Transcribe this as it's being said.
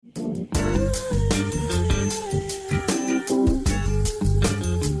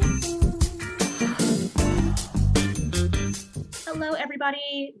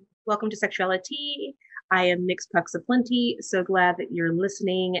everybody. Welcome to Sexuality. I am Nix Pucks Aplenty. So glad that you're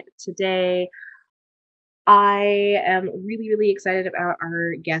listening today. I am really excited about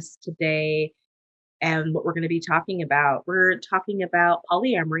our guest today and what we're going to be talking about. We're talking about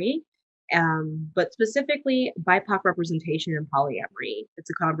polyamory, but specifically BIPOC representation in polyamory. It's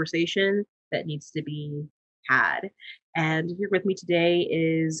a conversation that needs to be had. And here with me today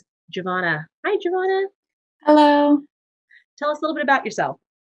is Giovanna. Hi, Giovanna. Hello. Tell us a little bit about yourself.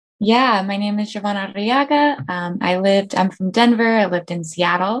 Yeah, my name is Giovanna Arriaga. I'm from Denver. I lived in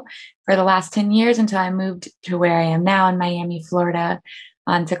Seattle for the last 10 years until I moved to where I am now in Miami, Florida,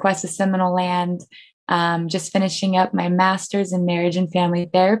 on Tequesta Seminole land. Just finishing up my master's in marriage and family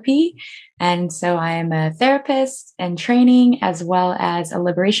therapy. And so I am a therapist and training, as well as a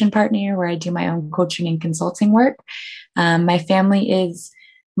liberation partner where I do my own coaching and consulting work. My family is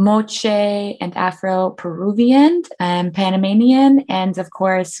Moche and Afro Peruvian and Panamanian. And of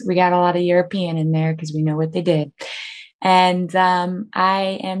course, we got a lot of European in there because we know what they did. And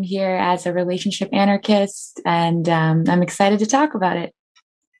I am here as a relationship anarchist, and I'm excited to talk about it.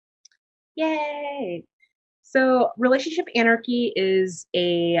 Yay! So, relationship anarchy is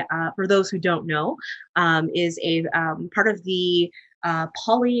for those who don't know, is a part of the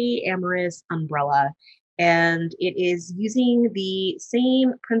polyamorous umbrella. And it is using the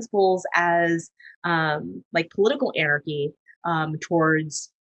same principles as like political anarchy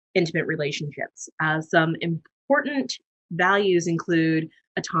towards intimate relationships. Some important values include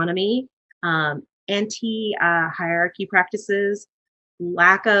autonomy, anti hierarchy practices,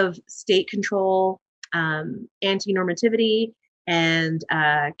 lack of state control, anti-normativity, and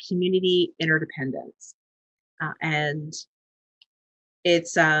community interdependence. And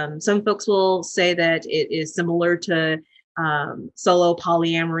it's some folks will say that it is similar to solo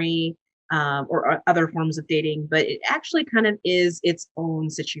polyamory or other forms of dating, but it actually kind of is its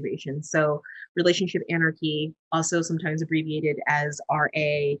own situation. So relationship anarchy, also sometimes abbreviated as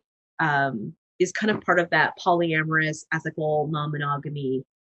RA, is kind of part of that polyamorous ethical non-monogamy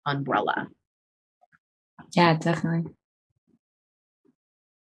umbrella. Yeah, definitely.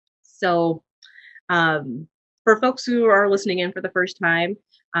 So, for folks who are listening in for the first time,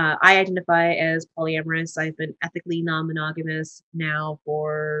 I identify as polyamorous. I've been ethically non-monogamous now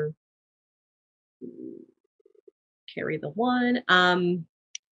for carry the one,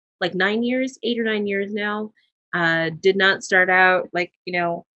 like 9 years, 8 or 9 years now. Did not start out like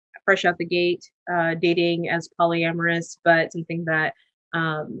fresh out the gate dating as polyamorous, but something that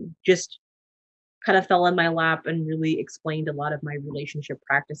just kind of fell in my lap and really explained a lot of my relationship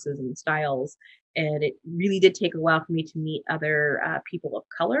practices and styles. And it really did take a while for me to meet other people of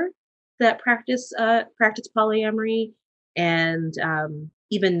color that practice polyamory. And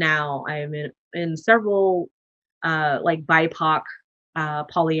even now, I'm in several like BIPOC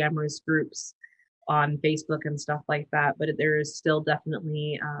polyamorous groups on Facebook and stuff like that. But there is still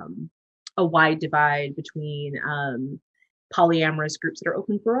definitely a wide divide between polyamorous groups that are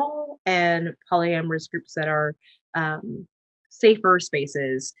open for all and polyamorous groups that are safer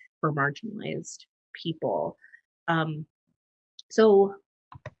spaces for marginalized people. So,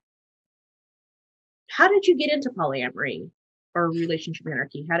 how did you get into polyamory or relationship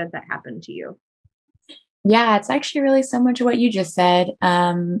anarchy? How did that happen to you? Yeah, it's actually really similar to what you just said.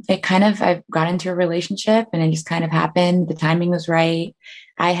 I got into a relationship and it just kind of happened. The timing was right.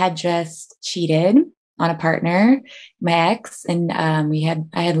 I had just cheated on a partner, my ex, and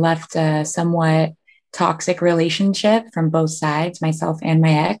I had left a somewhat toxic relationship from both sides, myself and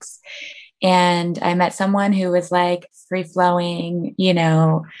my ex. And I met someone who was like free flowing,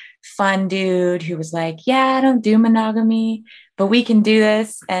 fun dude who was like, yeah, I don't do monogamy, but we can do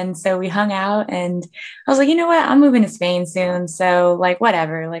this. And so we hung out and I was like, you know what? I'm moving to Spain soon. So like,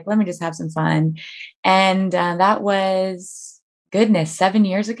 whatever, like, let me just have some fun. And that was goodness, 7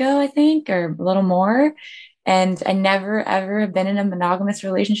 years ago, I think, or a little more. And I never ever have been in a monogamous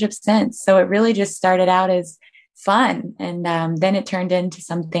relationship since. So it really just started out as fun. And then it turned into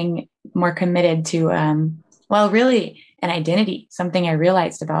something more committed to, really an identity, something I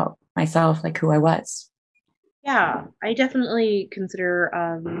realized about myself, like who I was. Yeah, I definitely consider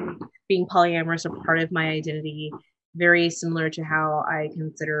being polyamorous a part of my identity, very similar to how I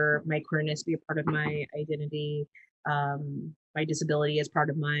consider my queerness to be a part of my identity, my disability as part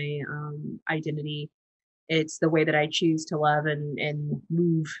of my identity. It's the way that I choose to love and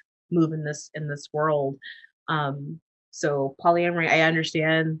move in this world. Um, so polyamory, I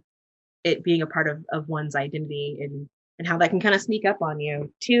understand it being a part of one's identity and how that can kind of sneak up on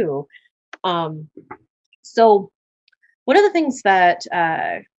you too. Um, so one of the things that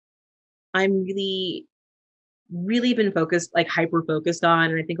I'm really really been focused, like hyper focused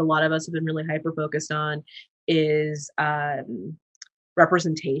on, and I think a lot of us have been really hyper focused on, is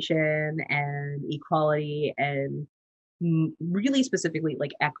representation and equality and really specifically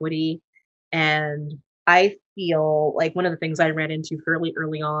like equity. And I feel like one of the things I ran into fairly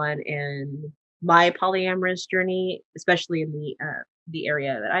early on in my polyamorous journey, especially in the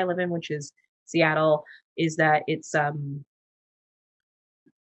area that I live in, which is Seattle, is that it's a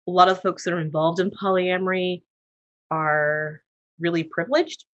lot of folks that are involved in polyamory are really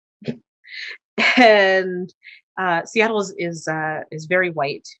privileged, and Seattle is very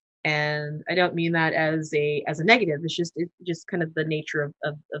white, and I don't mean that as a negative. It's just kind of the nature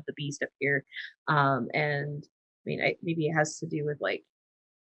of the beast up here, and I mean maybe it has to do with like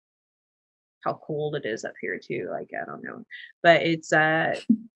how cold it is up here too. Like I don't know, but it's it's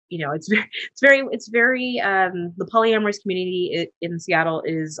it's very the polyamorous community in Seattle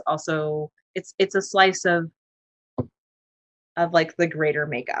is also it's a slice of like the greater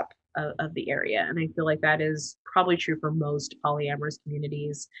makeup of the area. And I feel like that is probably true for most polyamorous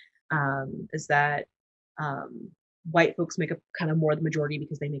communities, is that um, white folks make up kind of more the majority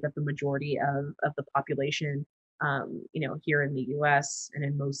because they make up the majority of the population, here in the US and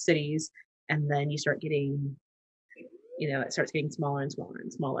in most cities. And then you start getting, it starts getting smaller and smaller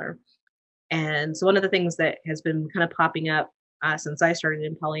and smaller. And so one of the things that has been kind of popping up since I started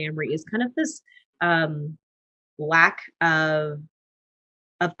in polyamory is kind of this um, lack of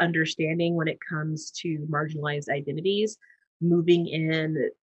understanding when it comes to marginalized identities, moving in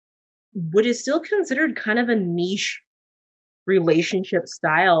what is still considered kind of a niche relationship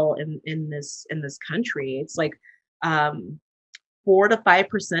style in this country. It's like 4 to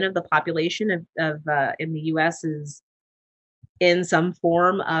 5% of the population of in the US is in some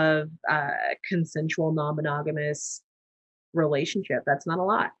form of consensual non-monogamous relationship. That's not a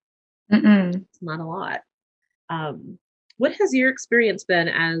lot. Mm-mm. It's not a lot. Um, what has your experience been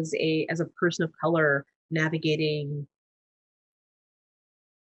as a person of color navigating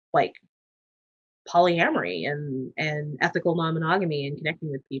like polyamory and ethical non-monogamy and connecting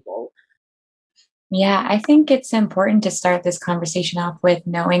with people? Yeah, I think it's important to start this conversation off with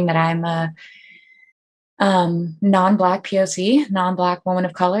knowing that I'm a non-Black POC, non-Black woman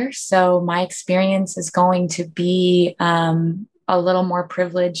of color. So my experience is going to be a little more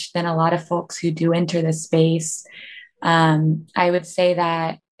privileged than a lot of folks who do enter this space. I would say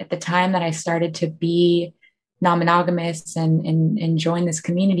that at the time that I started to be non-monogamous and join this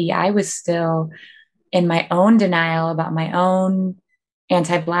community, I was still in my own denial about my own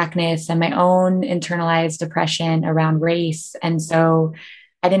anti-Blackness and my own internalized depression around race. And so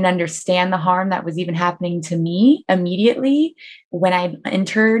I didn't understand the harm that was even happening to me immediately when I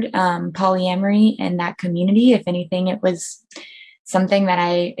entered polyamory in that community. If anything, it was something that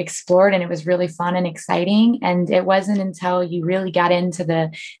I explored and it was really fun and exciting. And it wasn't until you really got into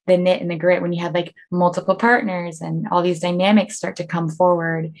the knit and the grit when you had like multiple partners and all these dynamics start to come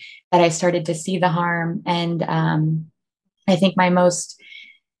forward that I started to see the harm. And I think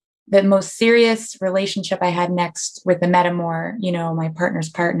the most serious relationship I had next with the Metamor, my partner's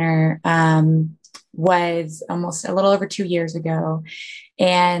partner, was almost a little over 2 years ago.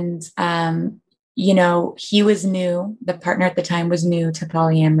 And he was new. The partner at the time was new to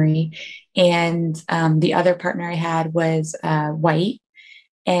polyamory, and the other partner I had was white,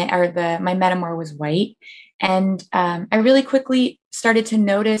 my Metamor was white, and I really quickly started to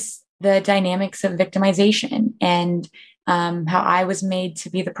notice the dynamics of victimization and how I was made to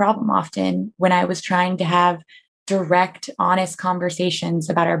be the problem often when I was trying to have direct, honest conversations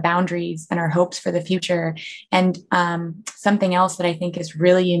about our boundaries and our hopes for the future. And something else that I think is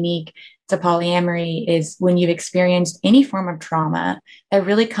really unique to polyamory is when you've experienced any form of trauma that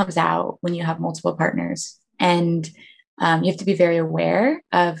really comes out when you have multiple partners. And you have to be very aware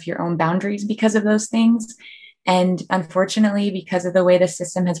of your own boundaries because of those things. And unfortunately, because of the way the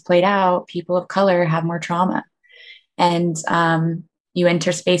system has played out, people of color have more trauma. And you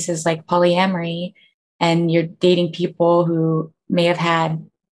enter spaces like polyamory and you're dating people who may have had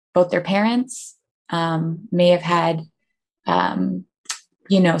both their parents, may have had,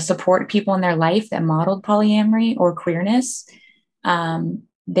 support people in their life that modeled polyamory or queerness.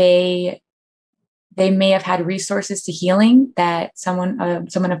 They may have had resources to healing that someone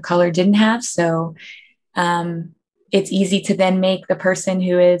of color didn't have. So it's easy to then make the person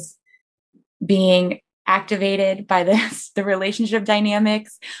who is being activated by the relationship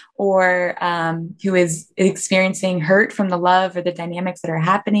dynamics or who is experiencing hurt from the love or the dynamics that are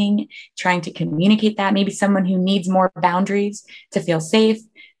happening, trying to communicate that. Maybe someone who needs more boundaries to feel safe,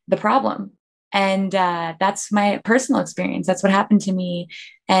 the problem. And that's my personal experience. That's what happened to me.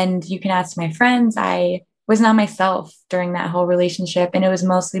 And you can ask my friends. I was not myself during that whole relationship. And it was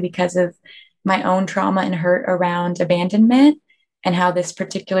mostly because of my own trauma and hurt around abandonment and how this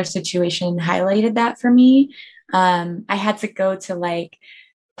particular situation highlighted that for me. I had to go to like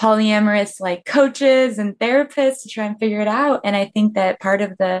polyamorous like coaches and therapists to try and figure it out. And I think that part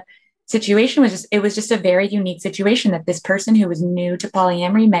of the situation was just it was just a very unique situation that this person who was new to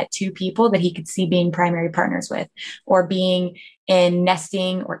polyamory met two people that he could see being primary partners with or being in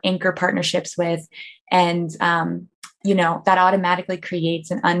nesting or anchor partnerships with. And that automatically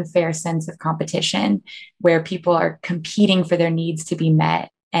creates an unfair sense of competition where people are competing for their needs to be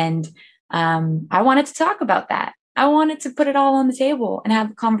met. And I wanted to talk about that. I wanted to put it all on the table and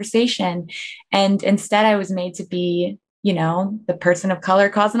have a conversation. And instead, I was made to be, the person of color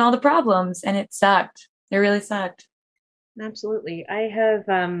causing all the problems. And it sucked. It really sucked. Absolutely. I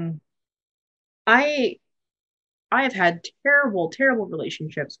I have had terrible, terrible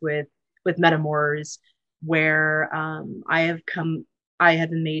relationships with metamors where I have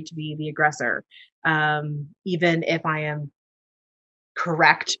been made to be the aggressor. Even if I am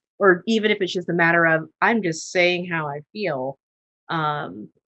correct, or even if it's just a matter of I'm just saying how I feel. Um,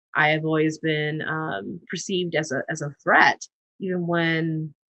 I have always been perceived as a threat, even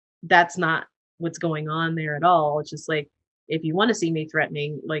when that's not what's going on there at all. It's just like if you want to see me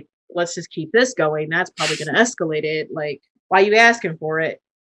threatening, like let's just keep this going. That's probably going to escalate it. Like why are you asking for it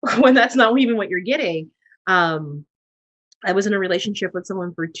when that's not even what you're getting? Um, I was in a relationship with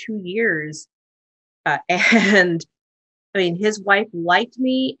someone for 2 years, and I mean, his wife liked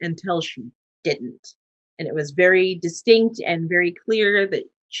me until she didn't. And it was very distinct and very clear that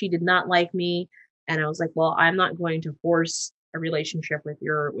she did not like me. And I was like, well, I'm not going to force a relationship with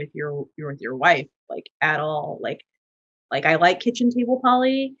your wife, like at all. Like I like kitchen table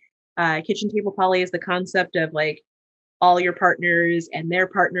poly. Kitchen table poly is the concept of like all your partners and their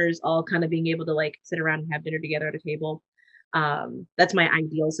partners all kind of being able to like sit around and have dinner together at a table. That's my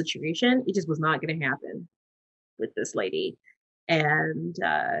ideal situation. It just was not going to happen with this lady. And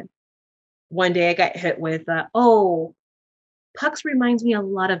one day I got hit with, oh, Pucks reminds me a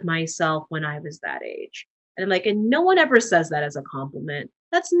lot of myself when I was that age. And I'm like, and no one ever says that as a compliment.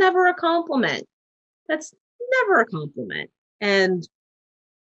 That's never a compliment. That's never a compliment. And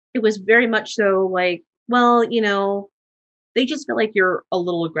it was very much so like, well, they just feel like you're a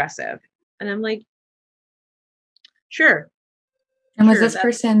little aggressive. And I'm like, sure, And was sure, this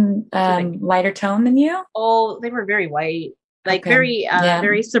person that's what they mean. lighter tone than you? Oh, they were very white, like Okay. very Yeah.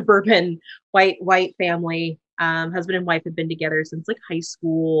 very suburban white family. Husband and wife had been together since like high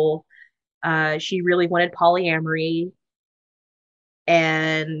school. She really wanted polyamory,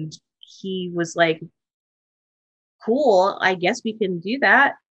 and he was like, "Cool, I guess we can do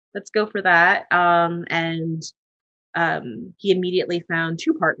that. Let's go for that." And he immediately found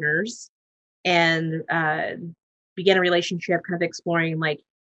two partners and began a relationship, kind of exploring like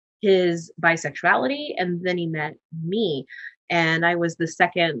his bisexuality, and then he met me, and I was the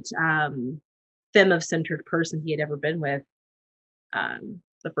second femme of centered person he had ever been with.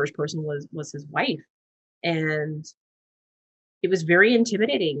 The first person was his wife, and it was very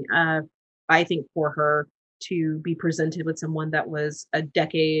intimidating. I think for her to be presented with someone that was a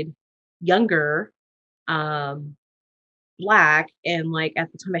decade younger, um, black, and like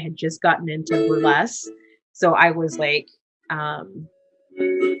at the time I had just gotten into burlesque, so I was like, um,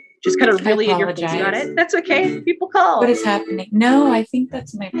 just kind of I really in your face about apologize. it. That's okay. People What call. is happening? No, I think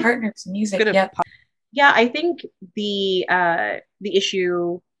that's my partner's music. Could have. Yep. Yeah, I think the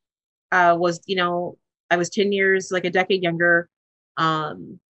issue was, I was 10 years, like a decade younger.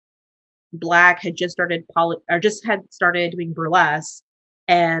 Um, Black had just started or just had started doing burlesque,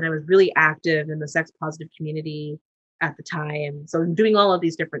 and I was really active in the sex positive community at the time. So I'm doing all of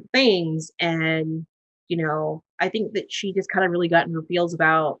these different things, and I think that she just kind of really got in her feels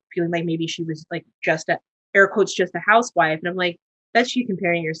about feeling like maybe she was like just a air quotes just a housewife, and I'm like, that's you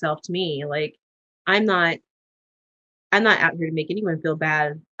comparing yourself to me. Like, I'm not I'm not out here to make anyone feel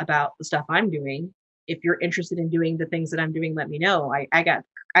bad about the stuff I'm doing. If you're interested in doing the things that I'm doing, let me know. I got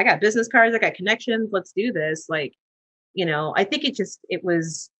business cards, I got connections. Let's do this. Like, I think it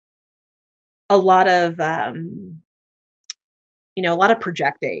was a lot of a lot of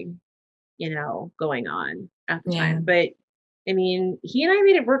projecting, going on at the Yeah. time. But I mean, he and I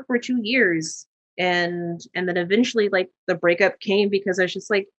made it work for 2 years, and then eventually like the breakup came because I was just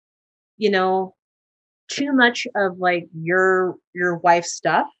like, you know, too much of like your wife's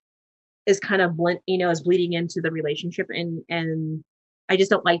stuff is kind of is bleeding into the relationship, and I just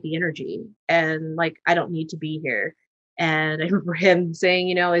don't like the energy, and like I don't need to be here. And I remember him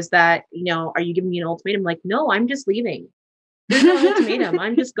saying, is that, are you giving me an ultimatum? Like, no, I'm just leaving. There's no ultimatum.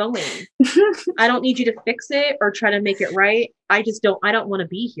 I'm just going. I don't need you to fix it or try to make it right. I don't want to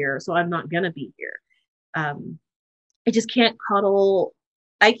be here, so I'm not going to be here. I just can't cuddle.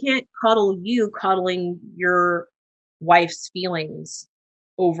 I can't cuddle you coddling your wife's feelings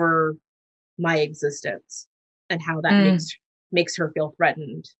over my existence and how that makes her feel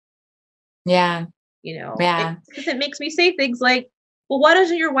threatened. Yeah. Because it makes me say things like, well, why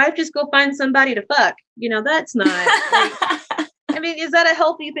doesn't your wife just go find somebody to fuck? That's not like, I mean, is that a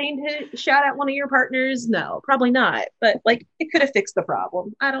healthy thing to shout at one of your partners? No, probably not. But like, it could have fixed the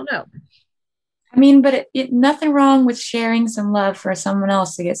problem. I don't know. I mean, but nothing wrong with sharing some love for someone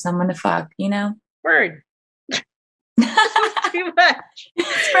else to get someone to fuck, Word. Too much.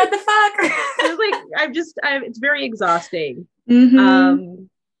 Spread the fuck. It's very exhausting. Mm-hmm.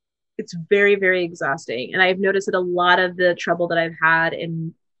 It's very, very exhausting. And I've noticed that a lot of the trouble that I've had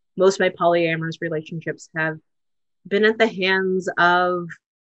in most of my polyamorous relationships have been at the hands of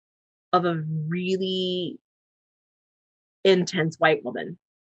a really intense white woman.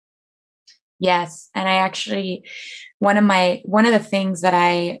 Yes. And I actually, one of the things that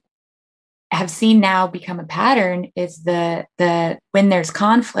I have seen now become a pattern is the when there's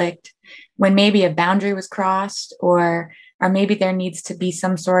conflict, when maybe a boundary was crossed or maybe there needs to be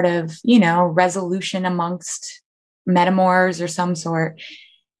some sort of, resolution amongst metamors or some sort,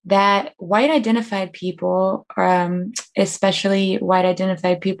 that white identified people, especially white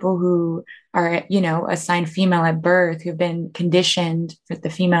identified people who are, assigned female at birth, who've been conditioned with the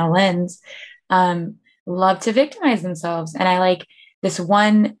female lens, love to victimize themselves. And I like this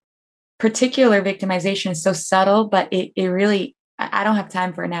one particular victimization is so subtle, but it really, I don't have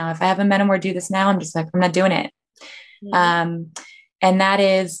time for it now. If I have a metamor do this now, I'm just like, I'm not doing it. Mm-hmm. And that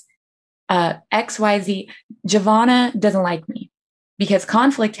is XYZ. Giovanna doesn't like me because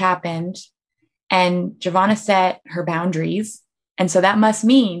conflict happened and Giovanna set her boundaries. And so that must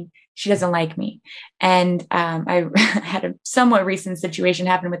mean she doesn't like me. And I had a somewhat recent situation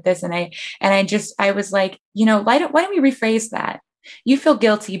happen with this. And I was like, why don't we rephrase that? You feel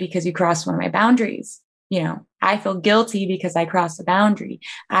guilty because you crossed one of my boundaries. I feel guilty because I crossed a boundary.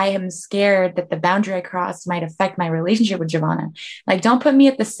 I am scared that the boundary I crossed might affect my relationship with Giovanna. Like, don't put me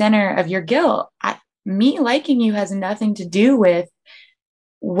at the center of your guilt. Me liking you has nothing to do with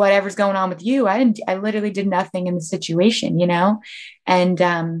whatever's going on with you. I literally did nothing in the situation,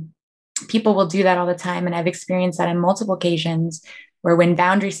 and people will do that all the time. And I've experienced that on multiple occasions where when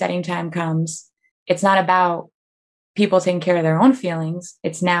boundary setting time comes, it's not about people taking care of their own feelings.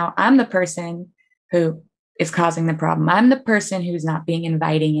 It's now I'm the person who is causing the problem. I'm the person who's not being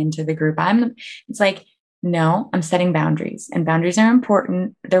inviting into the group. It's like, no, I'm setting boundaries, and boundaries are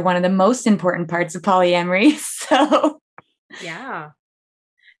important. They're one of the most important parts of polyamory. So yeah,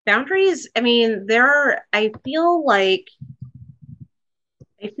 boundaries. I mean, I feel like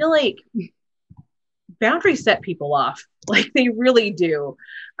boundaries set people off. Like they really do.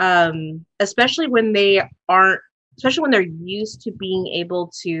 Especially when they're used to being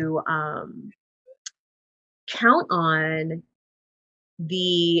able to count on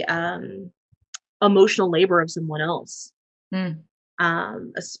the emotional labor of someone else.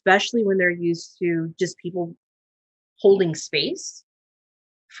 Especially when they're used to just people holding space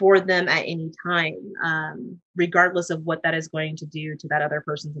for them at any time, regardless of what that is going to do to that other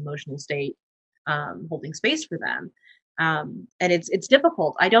person's emotional state, holding space for them. And it's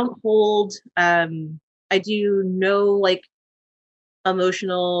difficult. I don't hold, I do no like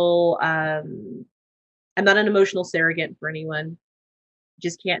emotional, I'm not an emotional surrogate for anyone.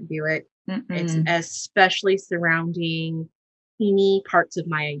 Just can't do it. It's especially surrounding any parts of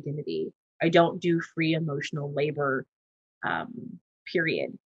my identity. I don't do free emotional labor,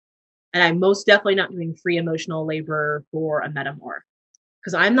 period. And I'm most definitely not doing free emotional labor for a metamor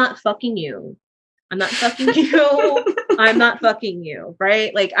because I'm not fucking you. I'm not fucking you. I'm not fucking you.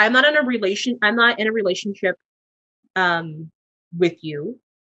 Right? Like I'm not in a relationship with you.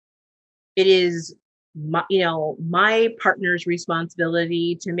 It is my partner's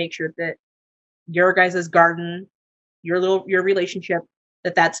responsibility to make sure that your guys' garden, your relationship,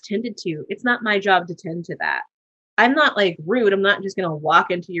 that's tended to. It's not my job to tend to that. I'm not like rude. I'm not just going to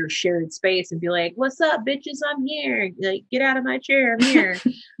walk into your shared space and be like, what's up, bitches? I'm here. Like, get out of my chair. I'm here.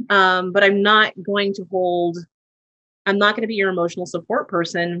 But I'm not going to be your emotional support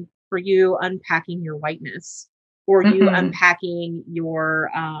person for you unpacking your whiteness or you unpacking your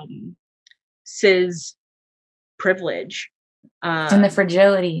cis privilege. And the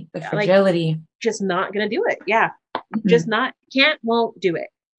fragility. Like, just not going to do it. Yeah. Just won't do it.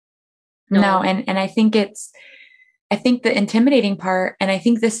 No. And I think I think the intimidating part, and I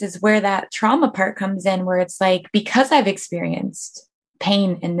think this is where that trauma part comes in, where it's like, because I've experienced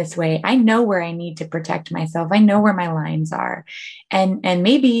pain in this way, I know where I need to protect myself. I know where my lines are. And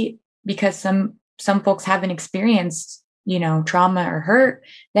maybe because some folks haven't experienced, trauma or hurt,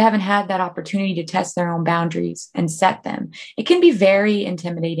 they haven't had that opportunity to test their own boundaries and set them. It can be very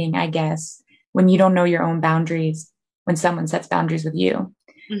intimidating, I guess, when you don't know your own boundaries, when someone sets boundaries with you.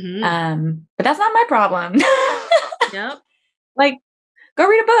 But that's not my problem. Yep. Like, go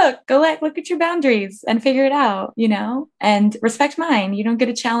read a book, go look at your boundaries and figure it out, and respect mine. You don't get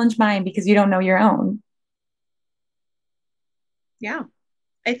to challenge mine because you don't know your own. Yeah.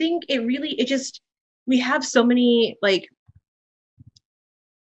 I think we have so many, like,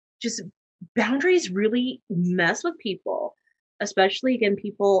 just boundaries really mess with people, especially again,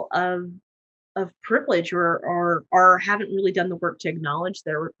 people of privilege or haven't really done the work to acknowledge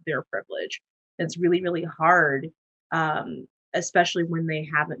their privilege. It's really, really hard, especially when they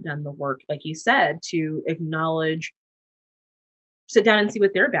haven't done the work, like you said, to acknowledge, sit down and see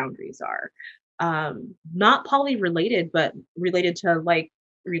what their boundaries are. Not poly related, but related to like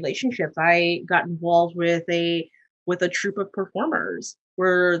relationships. I got involved with a troupe of performers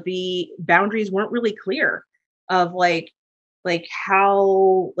where the boundaries weren't really clear of like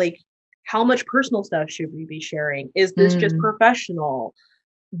how much personal stuff should we be sharing? Is this just professional?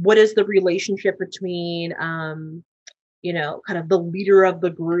 What is the relationship between kind of the leader of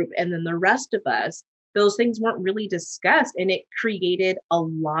the group and then the rest of us? Those things weren't really discussed, and it created a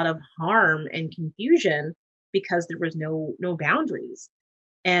lot of harm and confusion because there was no boundaries.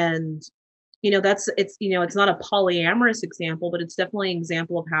 And it's not a polyamorous example, but it's definitely an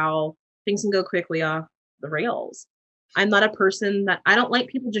example of how things can go quickly off the rails. I'm not a person that I don't like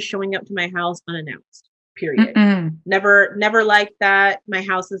people just showing up to my house unannounced. Period. Never liked that. My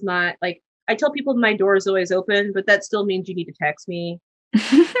house is not like, I tell people my door is always open, but that still means you need to text me.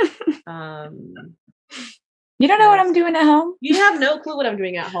 You don't know what I'm doing at home. You have no clue what I'm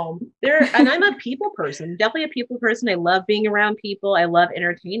doing at home. And I'm a people person, definitely a people person. I love being around people. I love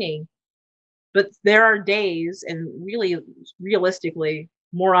entertaining. But there are days, and really realistically,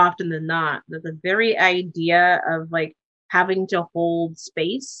 more often than not, that the very idea of like having to hold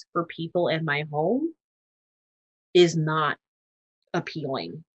space for people in my home is not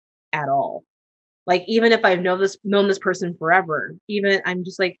appealing at all. Like, even if I've known this person forever, even I'm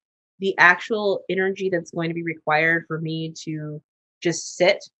just like, the actual energy that's going to be required for me to just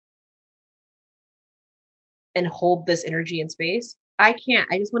sit and hold this energy in space, I can't.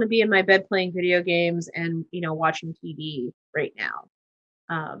 I just want to be in my bed playing video games and watching TV right now.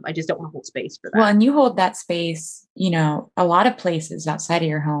 I just don't want to hold space for that. Well, and you hold that space, a lot of places outside of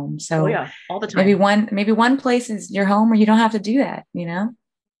your home. So yeah, all the time. Maybe one place is your home where you don't have to do that, Yeah.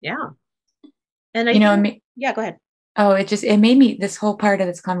 And yeah, go ahead. Oh, it made me, this whole part of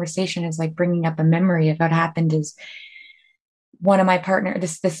this conversation is like bringing up a memory of what happened is one of my partner,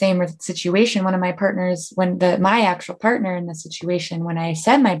 this the same situation. One of my partners, my actual partner in the situation, when I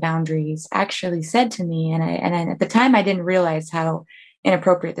said my boundaries, actually said to me, and at the time I didn't realize how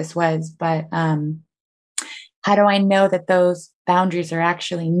inappropriate this was, but how do I know that those boundaries are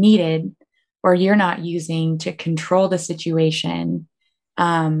actually needed or you're not using to control the situation,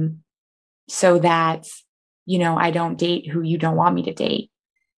 so that I don't date who you don't want me to date?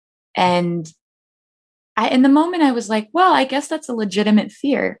 And in the moment I was like, well, I guess that's a legitimate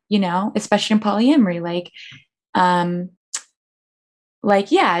fear, especially in polyamory.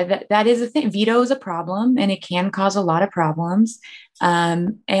 Yeah, that is a thing. Veto is a problem, and it can cause a lot of problems.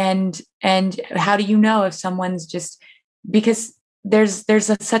 And how do you know if someone's just, because there's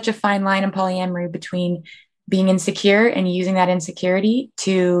such a fine line in polyamory between being insecure and using that insecurity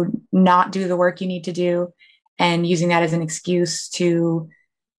to not do the work you need to do, and using that as an excuse to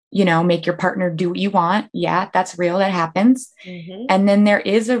make your partner do what you want. Yeah, that's real. That happens. Mm-hmm. And then there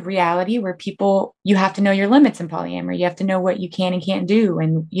is a reality where you have to know your limits in polyamory. You have to know what you can and can't do.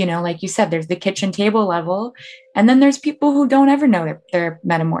 And, like you said, there's the kitchen table level. And then there's people who don't ever know their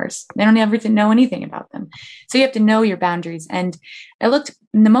metamors. They don't ever know anything about them. So you have to know your boundaries. And I looked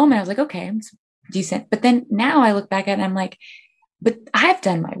in the moment, I was like, okay, it's decent. But then now I look back at it and I'm like, but I've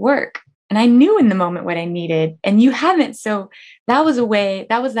done my work. And I knew in the moment what I needed, and you haven't. So that was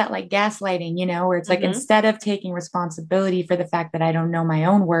that like gaslighting, where it's like, instead of taking responsibility for the fact that I don't know my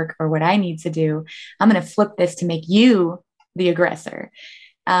own work or what I need to do, I'm going to flip this to make you the aggressor.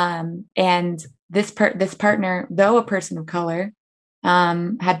 And this partner, though a person of color,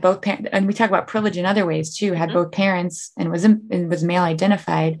 had both parents, and we talk about privilege in other ways too, had both parents and was male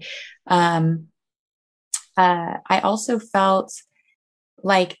identified. I also felt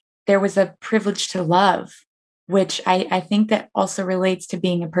like there was a privilege to love which I think that also relates to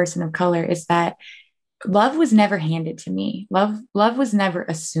being a person of color, is that love was never handed to me. Love was never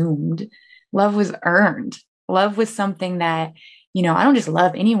assumed. Love was earned. Love was something that, I don't just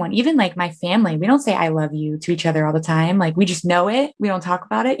love anyone, even like my family. We don't say I love you to each other all the time. Like we just know it. We don't talk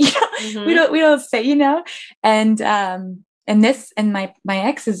about it. Mm-hmm. We don't say, and this and my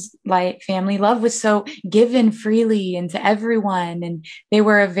ex's like family love was so given freely and to everyone, and they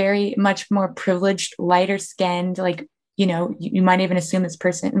were a very much more privileged, lighter skinned, like you might even assume this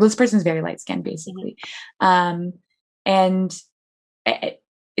person's very light skinned basically. And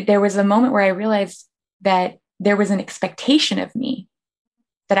there was a moment where I realized that there was an expectation of me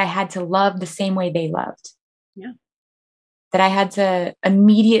that I had to love the same way they loved. Yeah. That I had to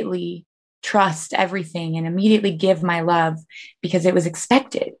immediately trust everything and immediately give my love because it was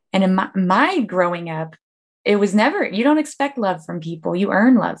expected. And in my growing up, it was never, you don't expect love from people, you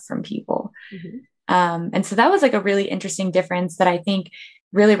earn love from people. Mm-hmm. And so that was like a really interesting difference that I think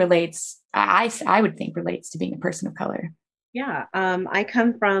really relates, I would think relates to being a person of color. Yeah. I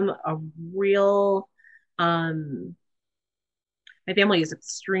come from a real, my family is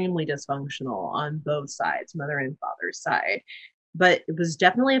extremely dysfunctional on both sides, mother and father's side. But it was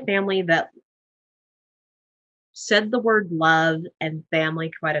definitely a family that said the word love and family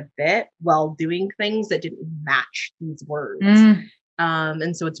quite a bit while doing things that didn't match these words.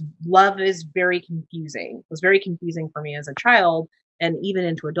 And so it's love is very confusing. It was very confusing for me as a child and even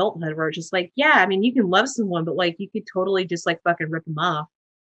into adulthood where it's just like, yeah, I mean, you can love someone, but like you could totally just like fucking rip them off.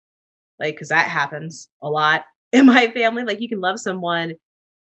 Like, cause that happens a lot in my family. Like you can love someone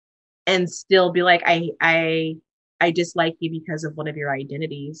and still be like, I dislike you because of one of your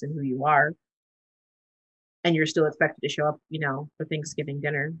identities and who you are. And you're still expected to show up, for Thanksgiving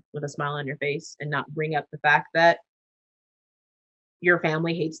dinner with a smile on your face and not bring up the fact that your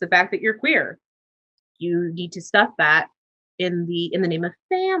family hates the fact that you're queer. You need to stuff that in the name of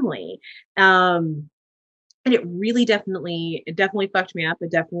family. And it definitely fucked me up.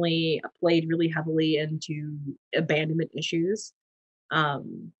 It definitely played really heavily into abandonment issues.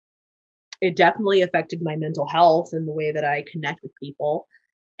 Um, it definitely affected my mental health and the way that I connect with people.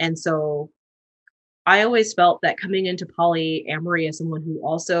 And so I always felt that coming into polyamory as someone who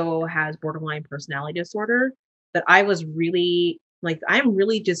also has borderline personality disorder, that I was really like, I'm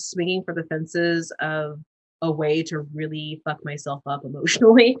really just swinging for the fences of a way to really fuck myself up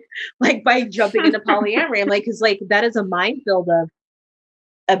emotionally, like by jumping into polyamory. I'm like, cause like that is a minefield of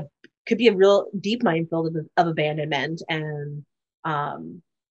a could be a real deep minefield of abandonment. And, um,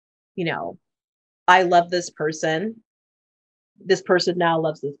 you know, I love this person. This person now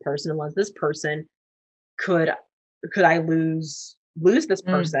loves this person and loves this person. Could I lose this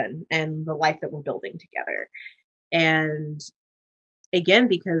person and the life that we're building together? And again,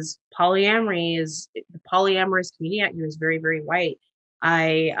 because the polyamorous community out here is very, very white.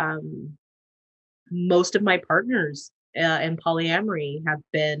 I most of my partners in polyamory have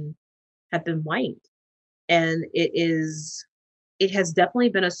been white, and it has definitely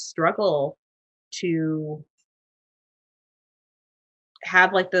been a struggle to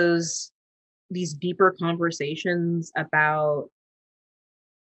have like these deeper conversations about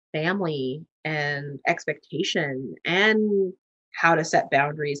family and expectation and how to set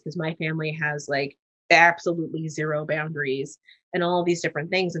boundaries, because my family has like absolutely zero boundaries and all these different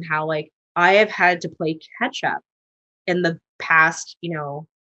things, and how like I have had to play catch up in the past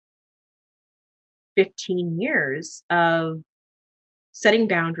 15 years of setting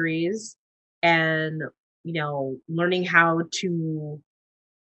boundaries and learning how to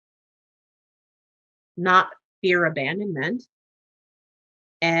not fear abandonment,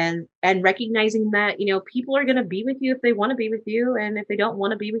 and recognizing that people are going to be with you if they want to be with you, and if they don't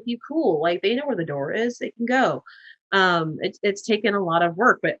want to be with you, cool, like they know where the door is, they can go. It's taken a lot of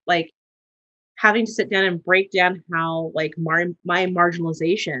work, but like having to sit down and break down how like my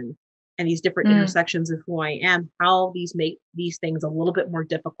marginalization and these different intersections of who I am, how these make these things a little bit more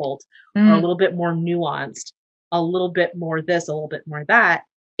difficult or a little bit more nuanced, a little bit more this, a little bit more that.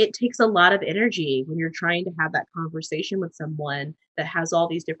 It takes a lot of energy when you're trying to have that conversation with someone that has all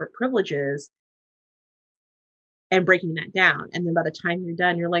these different privileges and breaking that down. And then by the time you're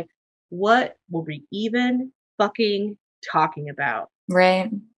done, you're like, what were we even fucking talking about?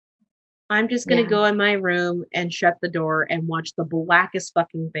 Right. I'm just going to go in my room and shut the door and watch the blackest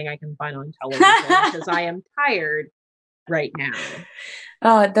fucking thing I can find on television because I am tired right now.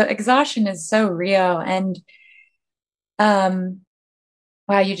 Oh, the exhaustion is so real. And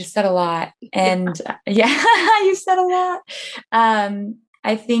wow, you just said a lot. And yeah, you said a lot.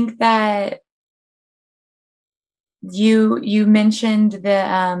 I think that You mentioned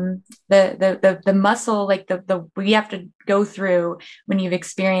the muscle, like the we have to go through when you've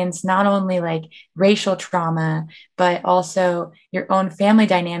experienced not only like racial trauma but also your own family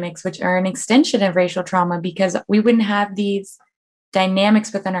dynamics, which are an extension of racial trauma, because we wouldn't have these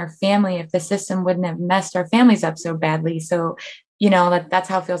dynamics within our family if the system wouldn't have messed our families up so badly. So that's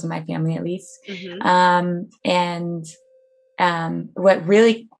how it feels in my family, at least. Mm-hmm. And what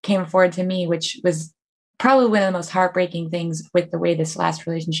really came forward to me, which was probably one of the most heartbreaking things with the way this last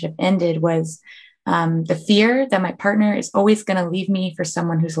relationship ended, was the fear that my partner is always going to leave me for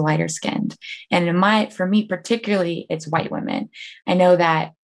someone who's lighter skinned. And for me particularly, it's white women. I know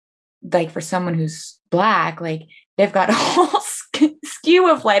that, like, for someone who's Black, like, they've got a whole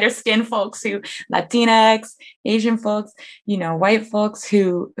skew of lighter skinned folks, who Latinx, Asian folks, white folks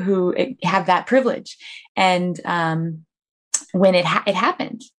who have that privilege. And when it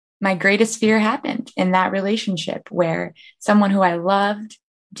happened, my greatest fear happened in that relationship, where someone who I loved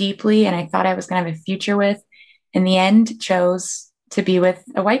deeply and I thought I was going to have a future with, in the end, chose to be with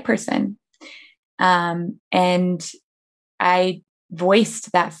a white person. And I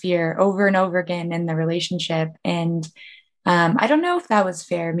voiced that fear over and over again in the relationship. And I don't know if that was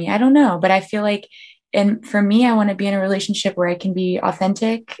fair of me. I don't know. But I feel like, and for me, I want to be in a relationship where I can be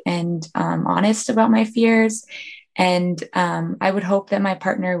authentic and honest about my fears. And I would hope that my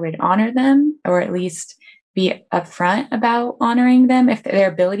partner would honor them, or at least be upfront about honoring them, if their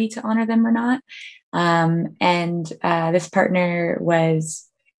ability to honor them or not. And this partner was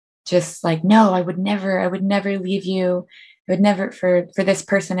just like, no, I would never leave you. I would never for this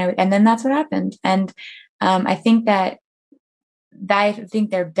person. And then that's what happened. And I think they're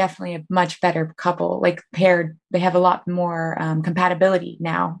definitely a much better couple, like paired. They have a lot more compatibility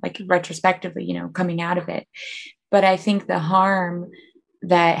now, like retrospectively, coming out of it. But I think the harm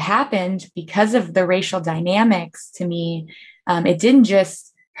that happened because of the racial dynamics, to me, it didn't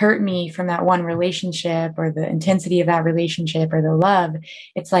just hurt me from that one relationship or the intensity of that relationship or the love.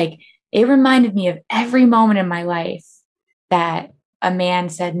 It's like it reminded me of every moment in my life that a man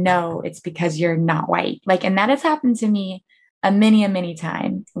said, no, it's because you're not white. Like, and that has happened to me a many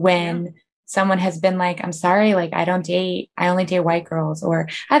time, when someone has been like, I'm sorry, like, I only date white girls. Or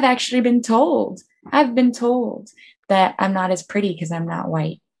I've been told that I'm not as pretty because I'm not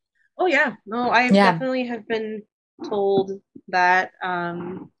white. Oh yeah, no, I Yeah. definitely have been told that. I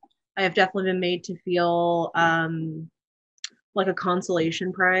have definitely been made to feel like a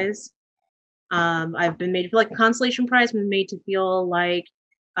consolation prize. I've been made to feel like a consolation prize. Been made to feel like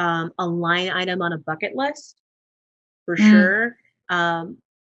a line item on a bucket list, for Mm, sure. Um,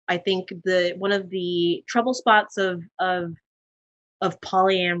 I think the one of the trouble spots of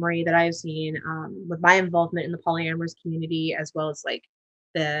polyamory that I've seen, with my involvement in the polyamorous community, as well as like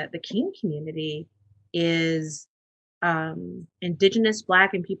the kink community, is Indigenous,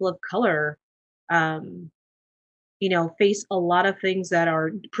 Black, and people of color, um, face a lot of things that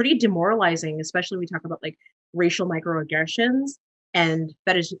are pretty demoralizing, especially when we talk about like racial microaggressions and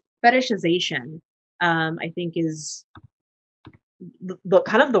fetishization. I think is the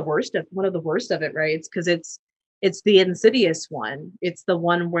kind of the worst of one of the worst of it, right? It's because it's the insidious one. It's the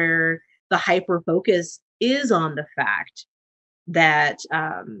one where the hyper focus is on the fact that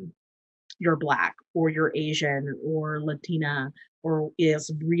you're Black or you're Asian or Latina, or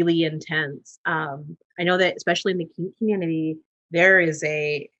is really intense. I know that especially in the kink community, there is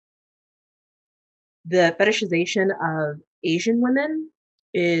the fetishization of Asian women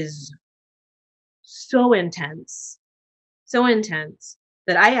is so intense, so intense,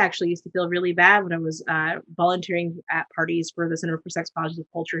 that I actually used to feel really bad when I was volunteering at parties for the Center for Sex Positive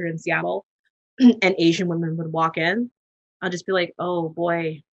Culture here in Seattle, and Asian women would walk in. I'll just be like, oh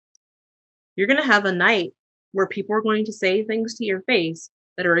boy, you're going to have a night where people are going to say things to your face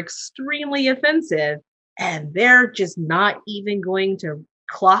that are extremely offensive, and they're just not even going to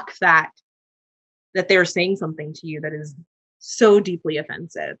clock that they're saying something to you that is so deeply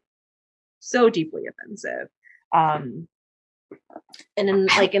offensive, so deeply offensive. Um, and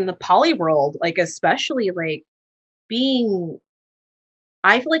in the poly world, like especially like being,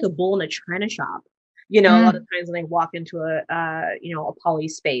 I feel like a bull in a china shop. A lot of mm, times when I walk into a poly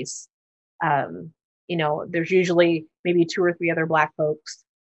space, um, there's usually maybe two or three other Black folks,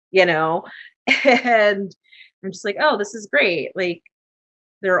 you know, and I'm just like, oh, this is great. Like,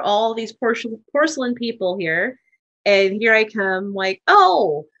 there are all these porcelain people here, and here I come, like,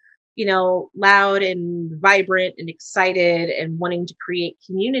 oh, loud and vibrant and excited and wanting to create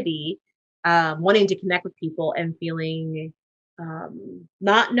community, wanting to connect with people, and feeling,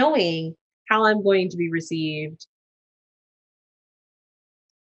 not knowing how I'm going to be received.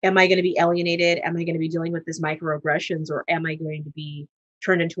 am I going to be alienated? Am I going to be dealing with this microaggressions, or am I going to be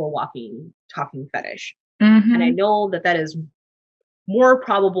turned into a walking, talking fetish? And I Mm-hmm. know that that is more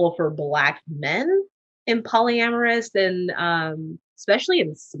probable for Black men in polyamorous than, especially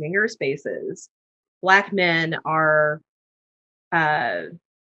in swinger spaces. Black men uh,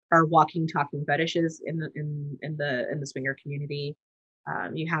 are walking, talking fetishes in the swinger community.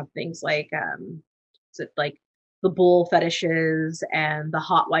 You have things like like the bull fetishes and the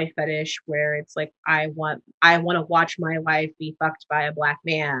hot wife fetish, where it's like I want to watch my wife be fucked by a Black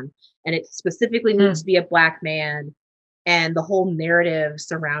man, and it specifically needs to Mm. be a Black man, and the whole narrative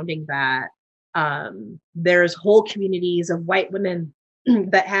surrounding that. There's whole communities of white women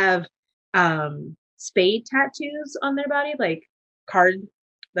that have spade tattoos on their body, like card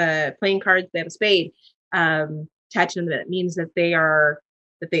the playing cards. They have a spade tattooed on them. It means that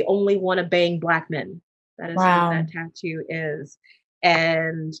they only want to bang Black men. That is what that Wow. tattoo is,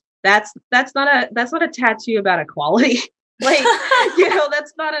 and that's not a tattoo about equality. Like,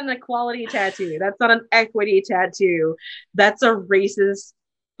 that's not an equality tattoo. That's not an equity tattoo. That's a racist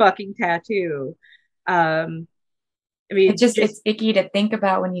fucking tattoo. Um, I It mean, just, just it's icky to think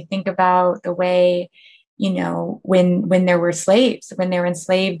about when you think about the way, when there were slaves, when there were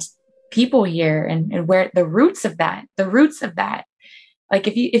enslaved people here, and where the roots of that. Like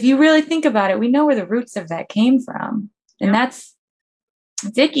if you really think about it, we know where the roots of that came from. And yeah, it's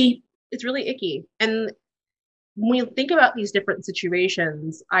icky. it's really icky. And when you think about these different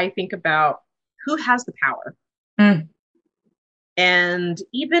situations, I think about who has the power. Mm, And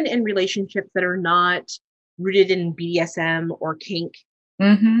even in relationships that are not rooted in BDSM or kink,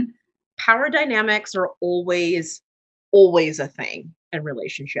 mm-hmm. power dynamics are always a thing in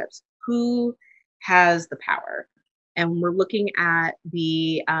relationships. Who has the power? And when we're looking at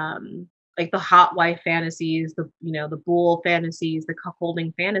the like the hot wife fantasies, the bull fantasies, the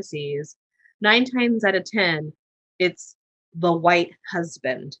cuckolding fantasies, 9 times out of 10, it's the white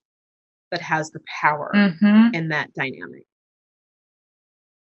husband that has the power Mm-hmm. in that dynamic.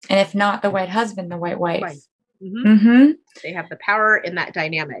 And if not the white husband, the white wife. Right. Hmm. Mm-hmm. They have the power in that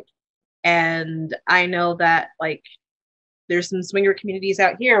dynamic. And I know that, like, there's some swinger communities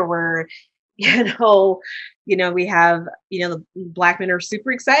out here where, you know, we have, the Black men are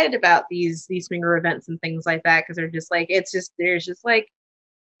super excited about these swinger events and things like that, because they're just like,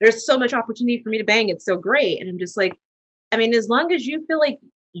 there's so much opportunity for me to bang. It's so great. And I'm just like, I mean, as long as you feel like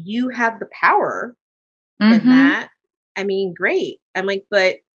you have the power in Mm-hmm. that, I mean, great. I'm like,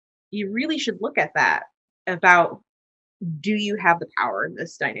 but you really should look at that about, do you have the power in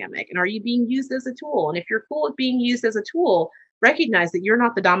this dynamic? And are you being used as a tool? And if you're cool with being used as a tool, recognize that you're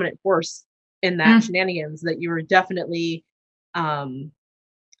not the dominant force in that Mm. shenanigans, that you are definitely, um,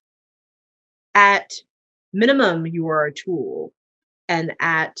 at minimum, you are a tool. And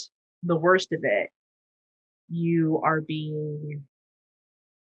at the worst of it, you are being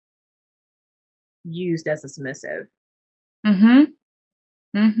used as a submissive. Mm-hmm.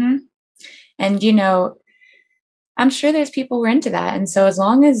 Mm-hmm. And I'm sure there's people who are into that. And so as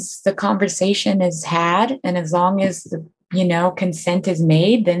long as the conversation is had and as long as the, consent is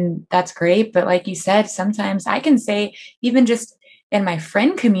made, then that's great. But like you said, sometimes I can say, even just in my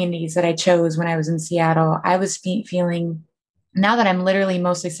friend communities that I chose when I was in Seattle, I was feeling, now that I'm literally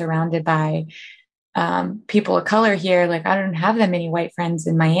mostly surrounded by people of color here, like I don't have that many white friends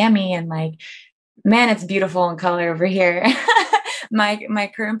in Miami, and like, man, it's beautiful in color over here. My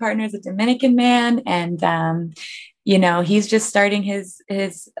current partner is a Dominican man, and he's just starting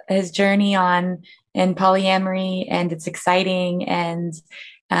his journey on in polyamory, and it's exciting.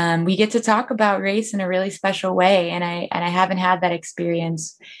 And we get to talk about race in a really special way, and I haven't had that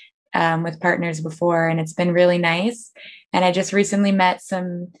experience with partners before, and it's been really nice. And I just recently met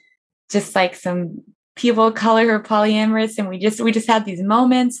some people of color who are polyamorous, and we just had these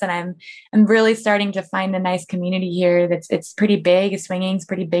moments, and I'm really starting to find a nice community here. It's pretty big. Swinging's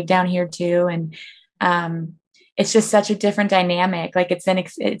pretty big down here too, and it's just such a different dynamic. Like it's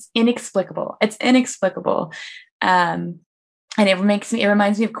inexplicable. It's inexplicable. Um, and it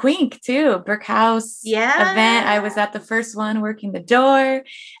reminds me of Quink too, Brick House event. I was Yeah. at the first one working the door,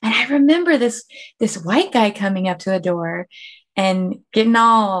 and I remember this white guy coming up to the door and getting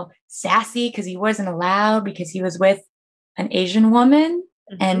all sassy because he wasn't allowed because he was with an Asian woman.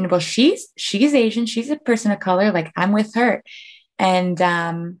 Hmm. And well, she's Asian, she's a person of color, like I'm with her. And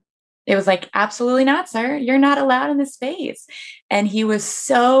it was like, absolutely not, sir. You're not allowed in this space. And he was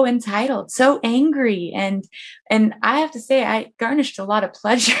so entitled, so angry. And I have to say, I garnished a lot of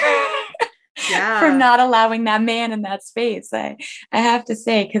pleasure from Yeah. not allowing that man in that space. I have to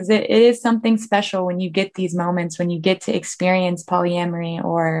say, because it is something special when you get these moments, when you get to experience polyamory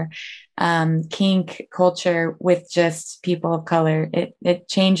or kink culture with just people of color. It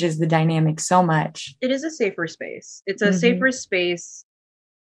changes the dynamic so much. It is a safer space. It's a Mm-hmm. safer space.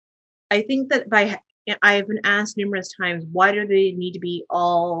 I think that I've been asked numerous times, why do they need to be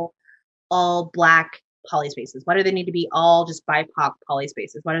all black poly spaces? Why do they need to be all just BIPOC poly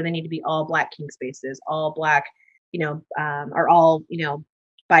spaces? Why do they need to be all black kink spaces, all black, or all,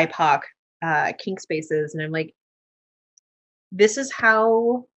 BIPOC kink spaces? And I'm like, this is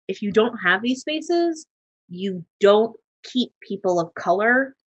how, if you don't have these spaces, you don't keep people of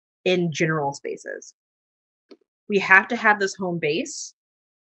color in general spaces. We have to have this home base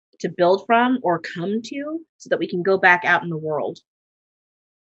to build from or come to so that we can go back out in the world.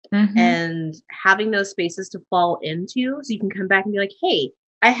 Mm-hmm. And having those spaces to fall into so you can come back and be like, hey,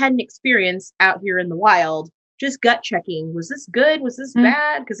 I had an experience out here in the wild, just gut checking. Was this good? Was this Mm-hmm.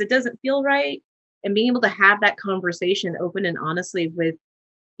 bad? Because it doesn't feel right. And being able to have that conversation open and honestly with,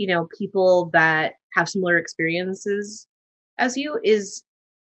 people that have similar experiences as you is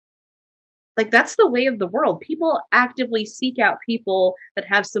like, that's the way of the world. People actively seek out people that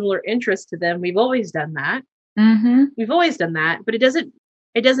have similar interests to them. We've always done that. Mm-hmm. We've always done that, but it doesn't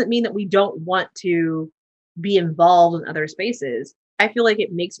mean that we don't want to be involved in other spaces. I feel like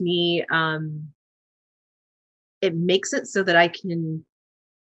it makes it so that I can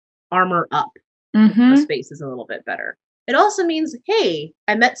armor up those Mm-hmm. spaces a little bit better. It also means, hey,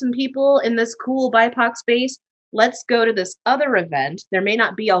 I met some people in this cool BIPOC space. Let's go to this other event. There may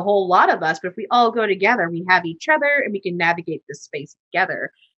not be a whole lot of us, but if we all go together, we have each other and we can navigate this space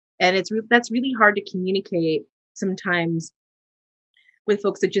together. And that's really hard to communicate sometimes with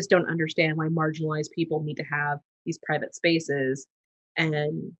folks that just don't understand why marginalized people need to have these private spaces.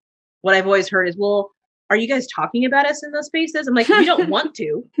 And what I've always heard is, well, are you guys talking about us in those spaces? I'm like, we don't want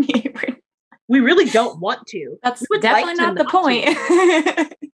to. We really don't want to. That's We would like definitely to not the not point.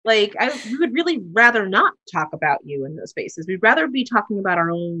 to. Like, we would really rather not talk about you in those spaces. We'd rather be talking about our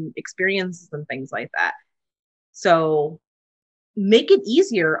own experiences and things like that. So make it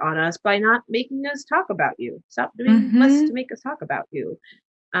easier on us by not making us talk about you. Stop doing less to Mm-hmm. make us talk about you.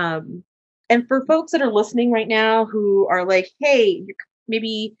 Um, and for folks that are listening right now who are like, hey, you're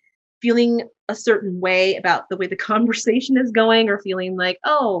maybe feeling a certain way about the way the conversation is going, or feeling like,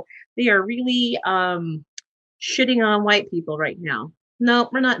 oh, they are really shitting on white people right now. No,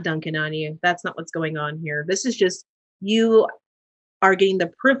 we're not dunking on you. That's not what's going on here. This is just you are getting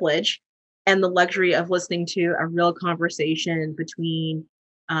the privilege and the luxury of listening to a real conversation between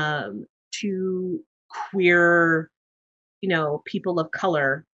two queer, people of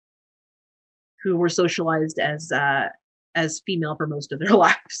color who were socialized as female for most of their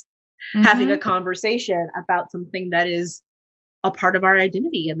lives, having a Mm-hmm. conversation about something that is a part of our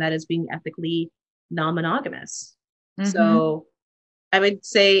identity, and that is being ethically non-monogamous. Mm-hmm. So I would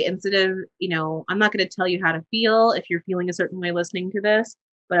say, instead of, I'm not going to tell you how to feel if you're feeling a certain way listening to this,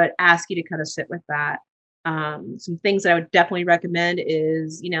 but I'd ask you to kind of sit with that. Some things that I would definitely recommend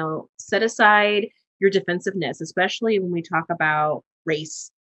is, set aside your defensiveness, especially when we talk about race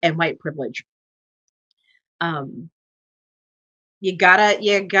and white privilege. Um, you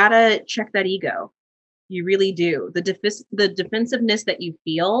gotta check that ego. You really do. The defensiveness that you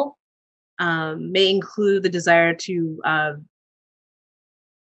feel may include the desire to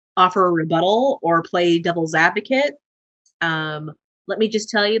offer a rebuttal or play devil's advocate. Um, Let me just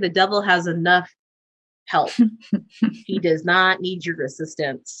tell you, the devil has enough help. He does not need your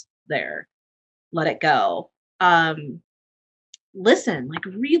assistance there. Let it go. Listen, like,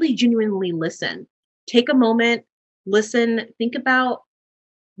 really genuinely listen. Take a moment, listen, think about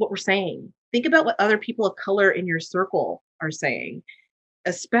what we're saying. Think about what other people of color in your circle are saying,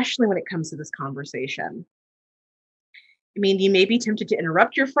 especially when it comes to this conversation. I mean, you may be tempted to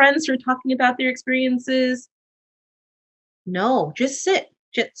interrupt your friends who are talking about their experiences. No, just sit.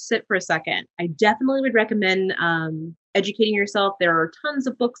 Just sit for a second. I definitely would recommend educating yourself. There are tons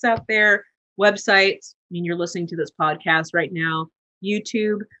of books out there, websites. I mean, you're listening to this podcast right now,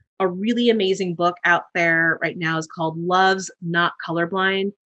 YouTube. A really amazing book out there right now is called Love's Not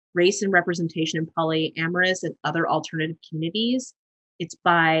Colorblind: Race and Representation in Polyamorous and Other Alternative Communities. It's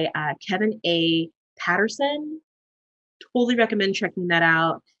by Kevin A. Patterson. Totally recommend checking that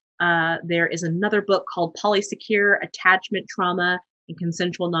out. There is another book called Polysecure: Attachment Trauma and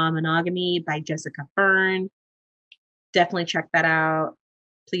Consensual Non-Monogamy by Jessica Fern. Definitely check that out.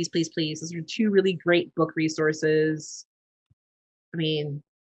 Please, please, please. Those are two really great book resources. I mean,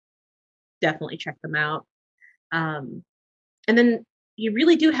 definitely check them out. And then, you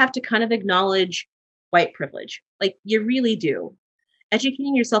really do have to kind of acknowledge white privilege. Like, you really do.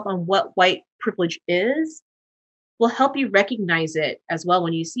 Educating yourself on what white privilege is will help you recognize it as well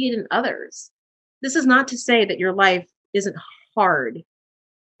when you see it in others. This is not to say that your life isn't hard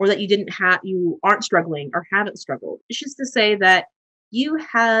or that you aren't struggling or haven't struggled. It's just to say that you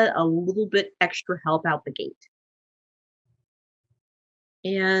had a little bit extra help out the gate.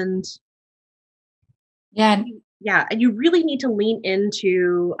 And Yeah. yeah, and you really need to lean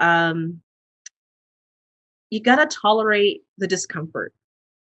into you got to tolerate the discomfort.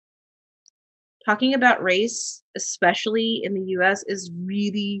 Talking about race, especially in the US, is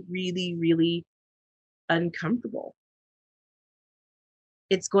really, really, really uncomfortable.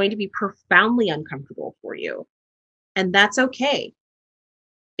 It's going to be profoundly uncomfortable for you. And that's okay.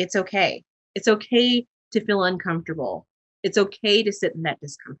 It's okay. It's okay to feel uncomfortable. It's okay to sit in that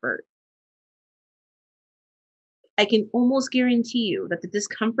discomfort. I can almost guarantee you that the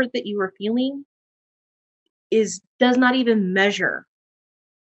discomfort that you are feeling does not even measure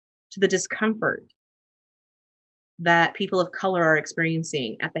to the discomfort that people of color are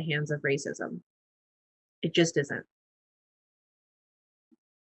experiencing at the hands of racism. It just isn't.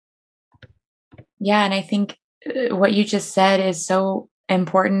 Yeah. And I think what you just said is so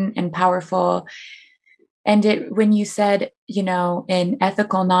important and powerful. And when you said, in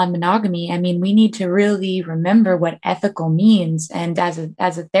ethical non-monogamy, I mean, we need to really remember what ethical means. And as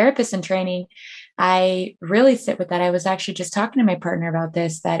a therapist in training, I really sit with that. I was actually just talking to my partner about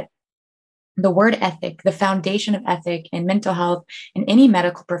this, that the word ethic, the foundation of ethic in mental health in any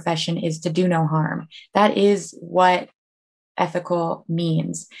medical profession is to do no harm. That is what ethical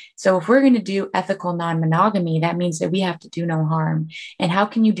means. So if we're going to do ethical non-monogamy, that means that we have to do no harm. And how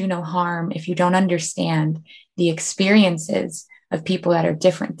can you do no harm if you don't understand the experiences of people that are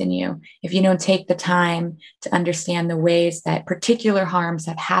different than you? If you don't take the time to understand the ways that particular harms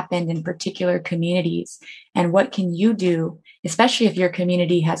have happened in particular communities, and what can you do, especially if your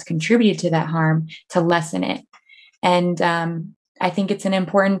community has contributed to that harm, to lessen it? And I think it's an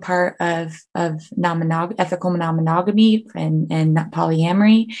important part of ethical non-monogamy and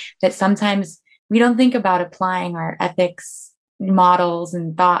polyamory, that sometimes we don't think about applying our ethics models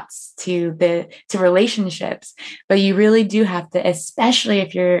and thoughts to relationships, but you really do have to, especially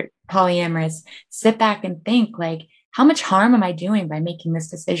if you're polyamorous, sit back and think, like, how much harm am I doing by making this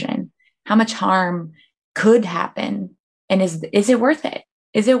decision? How much harm could happen? And is it worth it?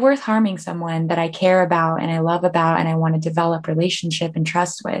 Is it worth harming someone that I care about and I love about and I want to develop relationship and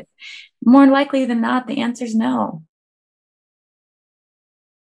trust with? More likely than not, the answer is no.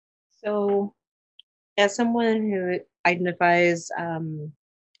 So, as someone who identifies kind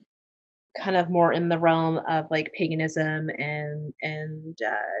of more in the realm of like paganism and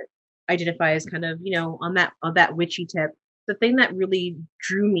identifies kind of on that witchy tip, the thing that really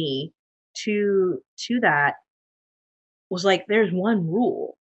drew me to that was like, there's one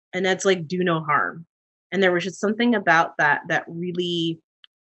rule, and that's like, do no harm. And there was just something about that really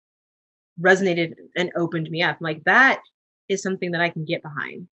resonated and opened me up. Like, that is something that I can get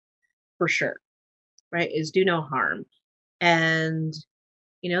behind for sure, right? Is do no harm. And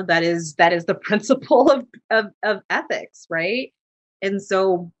that is the principle of ethics, right? And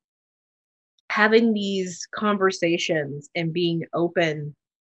so having these conversations and being open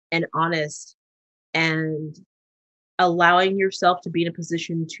and honest and allowing yourself to be in a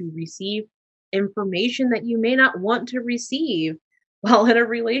position to receive information that you may not want to receive while in a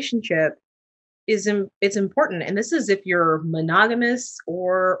relationship it's important. And this is if you're monogamous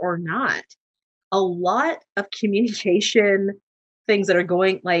or not. A lot of communication things that are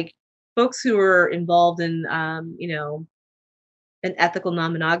going, like, folks who are involved in an ethical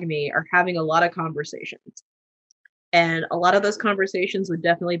non-monogamy are having a lot of conversations, and a lot of those conversations would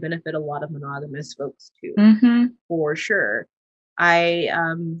definitely benefit a lot of monogamous folks too. Mm-hmm. For sure. I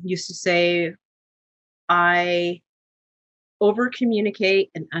used to say I over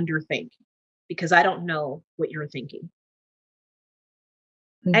communicate and underthink because I don't know what you're thinking.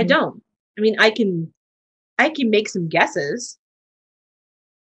 Mm-hmm. I don't. I mean, I can make some guesses,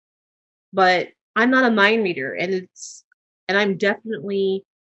 but I'm not a mind reader, and I'm definitely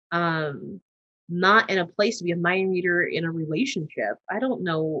not in a place to be a mind reader in a relationship. I don't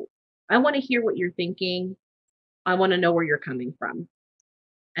know. I want to hear what you're thinking. I want to know where you're coming from.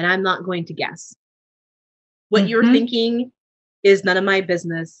 And I'm not going to guess. What you're thinking is none of my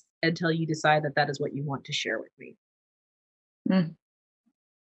business until you decide that is what you want to share with me. Mm.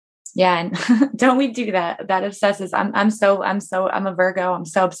 Yeah, and don't we do that? That obsesses. I'm a Virgo. I'm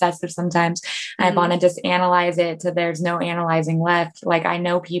so obsessive sometimes. I Hmm. want to just analyze it till there's no analyzing left. Like I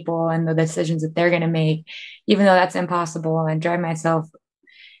know people and the decisions that they're going to make, even though that's impossible, and drive myself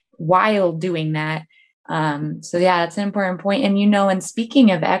wild doing that. So yeah, that's an important point. And and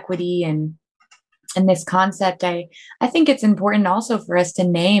speaking of equity and this concept, I think it's important also for us to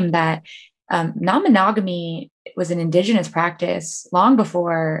name that non-monogamy was an indigenous practice long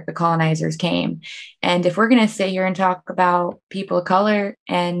before the colonizers came. And if we're going to sit here and talk about people of color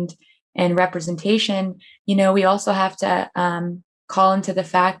and representation, we also have to call into the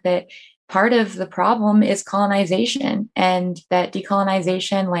fact that part of the problem is colonization, and that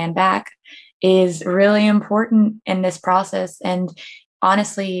decolonization, land back, is really important in this process. And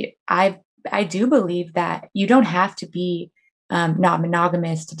honestly, I do believe that you don't have to be not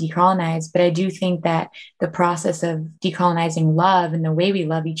monogamous to decolonize, but I do think that the process of decolonizing love and the way we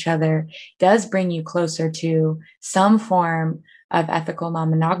love each other does bring you closer to some form of ethical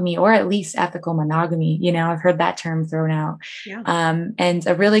non-monogamy, or at least ethical monogamy. I've heard that term thrown out. Yeah. And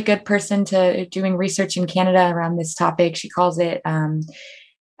a really good person to doing research in Canada around this topic, she calls it,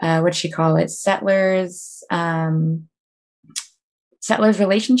 what'd she call it? Settlers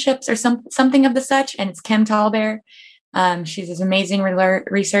relationships, or something of the such. And it's Kim Tallbear. She's this amazing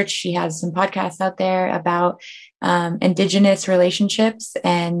research. She has some podcasts out there about indigenous relationships,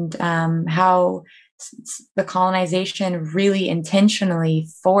 and how the colonization really intentionally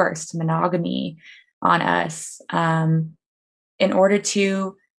forced monogamy on us in order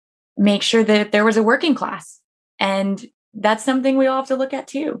to make sure that there was a working class. And that's something we all have to look at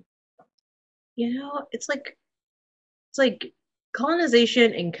too. It's like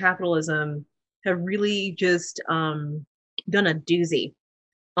colonization and capitalism have really just done a doozy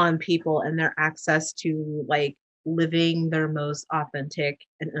on people and their access to like living their most authentic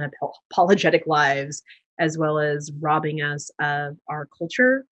and unapologetic lives, as well as robbing us of our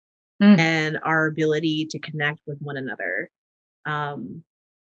culture Mm. and our ability to connect with one another. Um,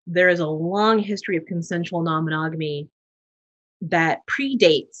 there is a long history of consensual non-monogamy that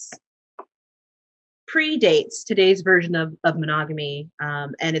predates today's version of monogamy,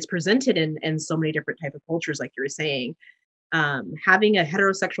 and it's presented in so many different type of cultures, like you were saying. Having a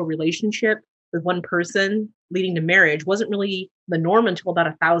heterosexual relationship with one person leading to marriage wasn't really the norm until about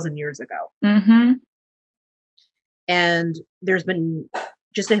 1,000 years ago. Mm-hmm. And there's been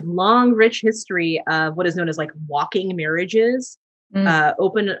just a long, rich history of what is known as like walking marriages,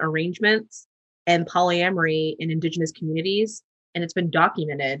 open arrangements, and polyamory in indigenous communities. And it's been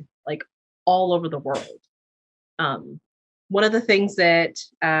documented like all over the world. One of the things that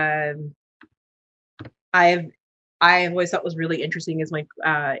I've always thought was really interesting is like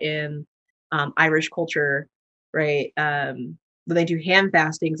in Irish culture, right? When they do ham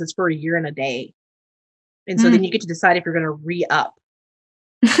fastings, it's for a year and a day, and so then you get to decide if you're going to re-up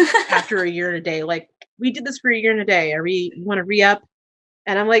after a year and a day. Like, we did this for a year and a day. You want to re-up?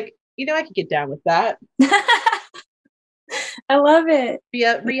 And I'm like, I could get down with that. I love it.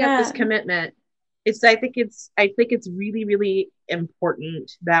 Re-up this commitment. I think it's really, really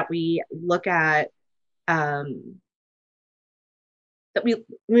important that we look at that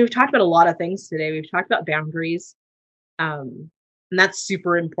we've talked about a lot of things today. We've talked about boundaries, and that's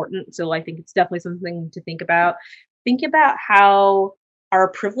super important. So I think it's definitely something to think about. Think about how our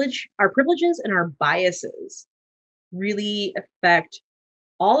privileges and our biases really affect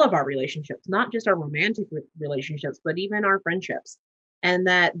all of our relationships, not just our romantic relationships, but even our friendships. And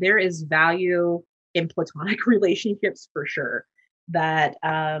that there is value in platonic relationships for sure. That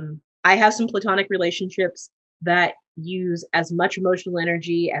I have some platonic relationships that use as much emotional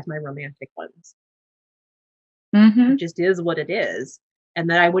energy as my romantic ones. Mm-hmm. It just is what it is. And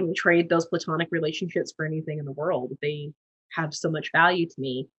that I wouldn't trade those platonic relationships for anything in the world. They have so much value to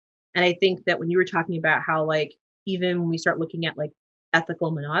me. And I think that when you were talking about how, like, even when we start looking at like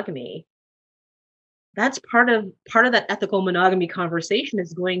ethical monogamy, that's part of that ethical monogamy conversation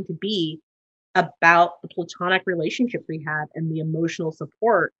is going to be about the platonic relationships we have and the emotional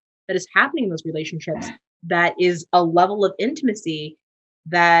support that is happening in those relationships. That is a level of intimacy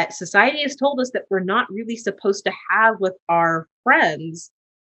that society has told us that we're not really supposed to have with our friends,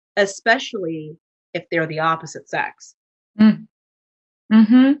 especially if they're the opposite sex.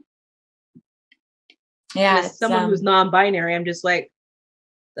 Mm-hmm. Yeah, and as someone who's non-binary, I'm just like,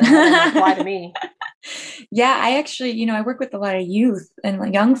 that doesn't apply to me. Yeah, I actually, I work with a lot of youth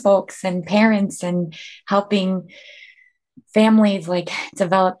and young folks and parents, and helping families like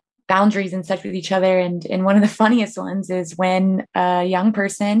develop boundaries and such with each other. And one of the funniest ones is when a young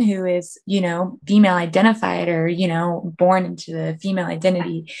person who is, female identified or, born into the female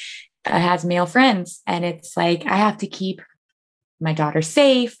identity has male friends. And it's like, I have to keep my daughter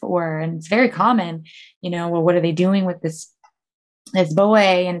safe, and it's very common, well, what are they doing with this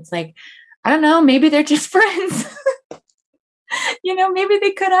boy? And it's like, I don't know, maybe they're just friends. Maybe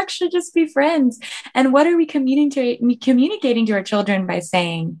they could actually just be friends. And what are we communicating to our children by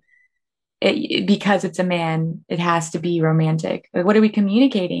saying because it's a man, it has to be romantic? Like, what are we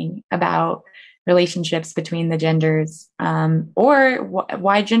communicating about relationships between the genders, or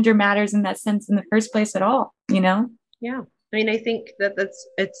why gender matters in that sense in the first place at all? Yeah. I mean, I think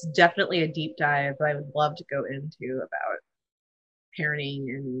it's definitely a deep dive that I would love to go into about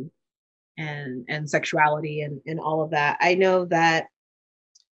parenting and sexuality and all of that. I know that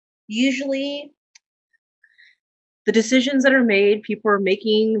usually the decisions that are made, people are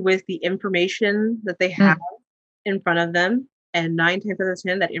making with the information that they have in front of them. And 9 times out of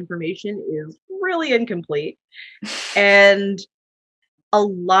 10, that information is really incomplete. And a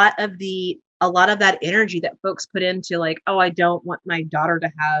lot of that energy that folks put into like, oh, I don't want my daughter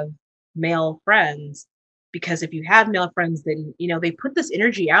to have male friends, because if you have male friends, then, they put this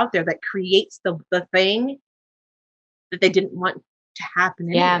energy out there that creates the thing that they didn't want to happen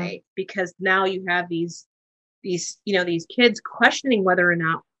anyway, because now you have these kids questioning whether or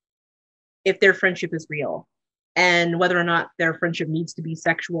not if their friendship is real and whether or not their friendship needs to be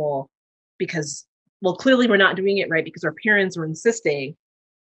sexual, because, well, clearly we're not doing it right because our parents are insisting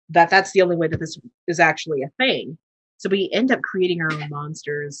that that's the only way that this is actually a thing. So we end up creating our own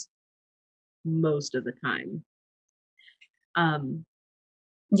monsters most of the time.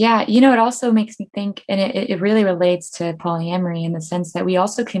 Yeah, it also makes me think, and it really relates to polyamory in the sense that we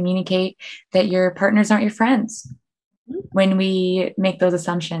also communicate that your partners aren't your friends when we make those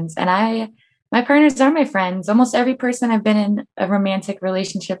assumptions. And my partners are my friends. Almost every person I've been in a romantic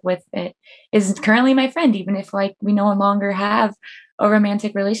relationship with is currently my friend, even if like we no longer have a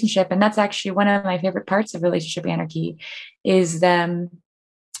romantic relationship. And that's actually one of my favorite parts of relationship anarchy is the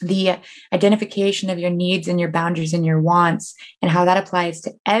identification of your needs and your boundaries and your wants and how that applies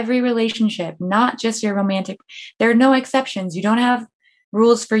to every relationship, not just your romantic. There are no exceptions. You don't have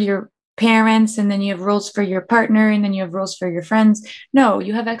rules for your parents and then you have rules for your partner and then you have rules for your friends. No,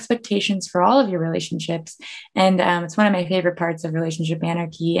 you have expectations for all of your relationships. And it's one of my favorite parts of relationship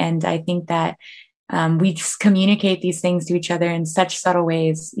anarchy. And I think that we just communicate these things to each other in such subtle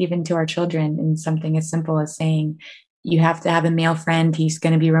ways, even to our children, in something as simple as saying, you have to have a male friend. He's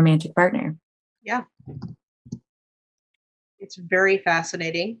going to be a romantic partner. Yeah. It's very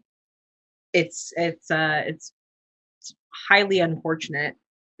fascinating. It's highly unfortunate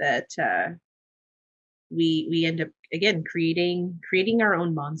that we end up again creating our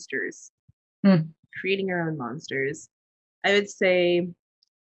own monsters. Creating our own monsters. I would say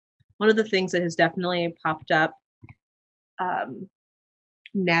one of the things that has definitely popped up,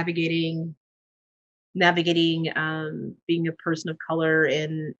 navigating being a person of color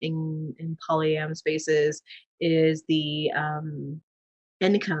in polyam spaces is the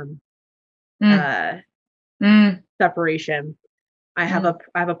income separation. I have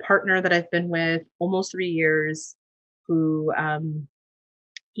a partner that I've been with almost 3 years who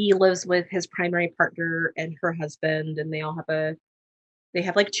he lives with his primary partner and her husband, and they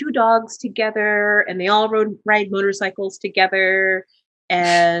have like 2 dogs together, and they all ride motorcycles together.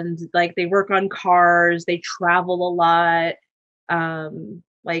 And like they work on cars, they travel a lot.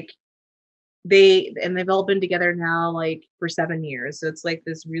 They've all been together now like for 7 years. So it's like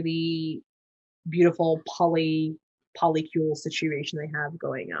this really beautiful polycule situation they have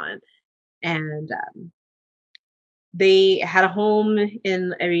going on. And they had a home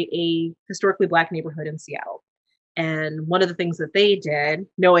in a historically Black neighborhood in Seattle. And one of the things that they did,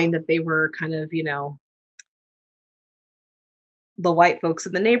 knowing that they were kind of, the white folks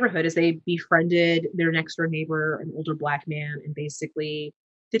in the neighborhood, is they befriended their next door neighbor, an older Black man, and basically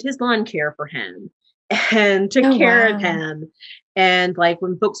did his lawn care for him and took care of him. And like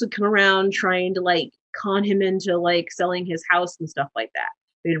when folks would come around trying to like con him into like selling his house and stuff like that,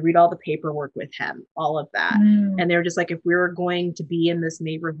 they'd read all the paperwork with him, all of that. And they're just like, if we were going to be in this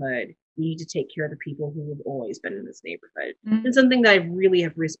neighborhood, we need to take care of the people who have always been in this neighborhood. And something that I really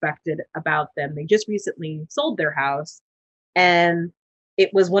have respected about them. They just recently sold their house. And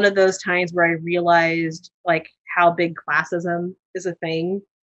it was one of those times where I realized like how big classism is a thing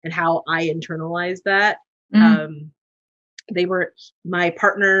and how I internalized that. My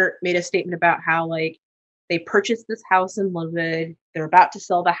partner made a statement about how like they purchased this house in Linwood. They're about to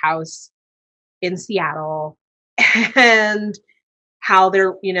sell the house in Seattle. And how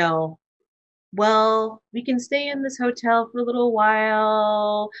they're, well, we can stay in this hotel for a little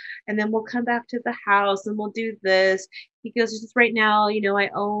while and then we'll come back to the house and we'll do this. He goes, just right now, I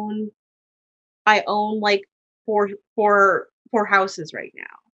own like four houses right now.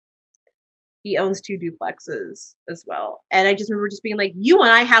 He owns two duplexes as well. And I just remember just being like, you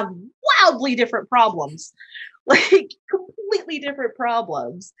and I have wildly different problems. Like completely different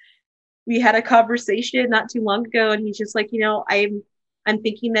problems. We had a conversation not too long ago and he's just like, I'm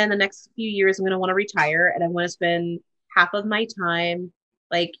thinking that in the next few years I'm going to want to retire and I want to spend half of my time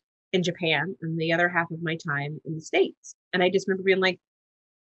like in Japan and the other half of my time in the States. And I just remember being like,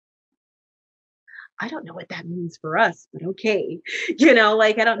 I don't know what that means for us, but okay.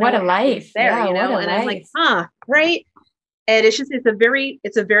 Like I don't know What a life. there, Yeah, what a and life. I'm like, right. And it's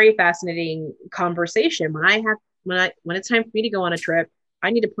a very fascinating conversation. When it's time for me to go on a trip,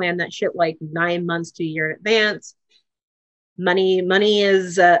 I need to plan that shit like 9 months to a year in advance. Money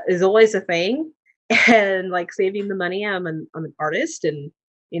is always a thing, and like saving the money. I'm an artist, and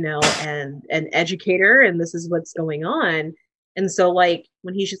and an educator, and this is what's going on. And so like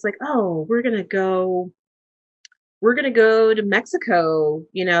when he's just like, oh, we're gonna go to Mexico,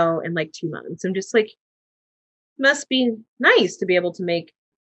 in like 2 months. I'm just like, must be nice to be able to make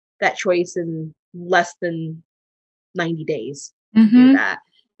that choice in less than 90 days to do that.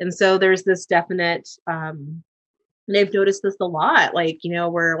 And so there's this definite and I've noticed this a lot, like,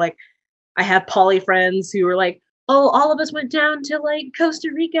 where like I have poly friends who are like, oh, all of us went down to like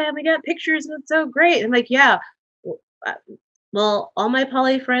Costa Rica and we got pictures and it's so great. And like, yeah, well, all my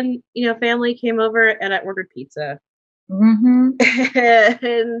poly friend, family came over and I ordered pizza. And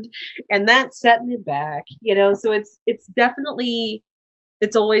that set me back, so it's definitely,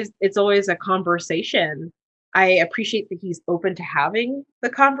 it's always a conversation. I appreciate that he's open to having the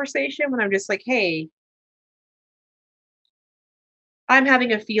conversation when I'm just like, hey, I'm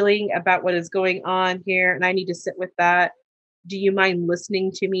having a feeling about what is going on here and I need to sit with that. Do you mind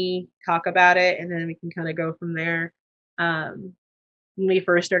listening to me talk about it? And then we can kind of go from there. When we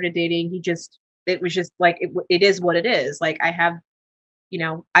first started dating, it was just like, it is what it is. Like I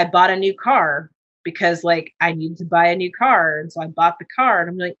bought a new car because like I needed to buy a new car. And so I bought the car and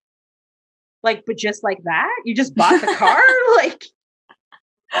I'm like, but just like that, you just bought the car? Like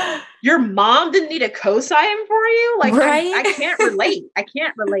your mom didn't need a cosign for you? Like, right? I can't relate. I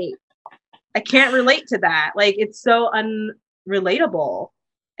can't relate to that. Like, it's so unrelatable.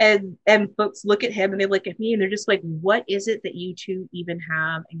 And folks look at him and they look at me and they're just like, what is it that you two even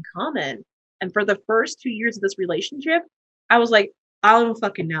have in common? And for the first 2 years of this relationship, I was like, I don't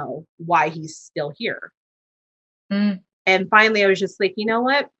fucking know why he's still here. And finally I was just like, you know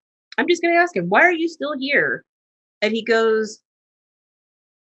what? I'm just going to ask him, why are you still here? And he goes,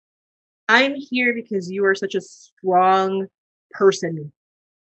 I'm here because you are such a strong person.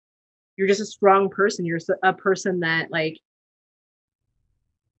 You're just a strong person. You're a person that like,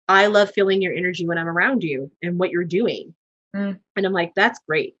 I love feeling your energy when I'm around you and what you're doing. And I'm like, that's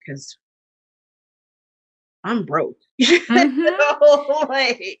great because I'm broke.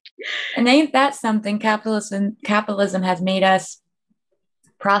 Like, and ain't that something? Capitalism has made us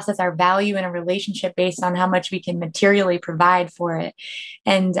process our value in a relationship based on how much we can materially provide for it.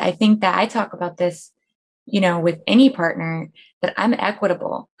 And I think that I talk about this, with any partner, that I'm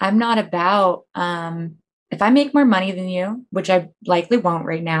equitable. I'm not about, if I make more money than you, which I likely won't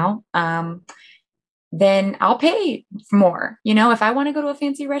right now, then I'll pay more. If I want to go to a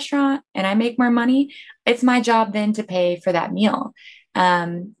fancy restaurant and I make more money, it's my job then to pay for that meal.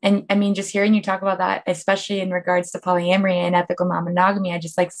 And I mean, just hearing you talk about that, especially in regards to polyamory and ethical non-monogamy, I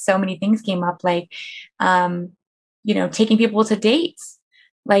just like so many things came up, like, taking people to dates.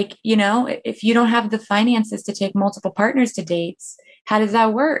 Like, if you don't have the finances to take multiple partners to dates, how does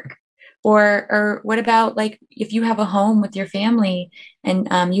that work? Or what about like if you have a home with your family and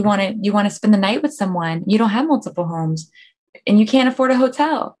you want to spend the night with someone, you don't have multiple homes and you can't afford a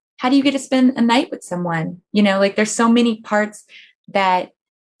hotel. How do you get to spend a night with someone? Like there's so many parts that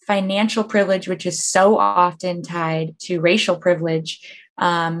financial privilege, which is so often tied to racial privilege,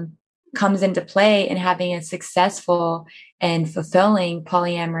 comes into play in having a successful and fulfilling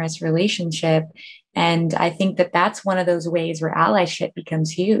polyamorous relationship. And I think that that's one of those ways where allyship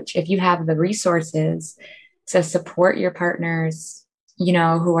becomes huge. If you have the resources to support your partners,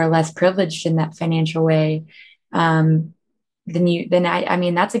 who are less privileged in that financial way, then I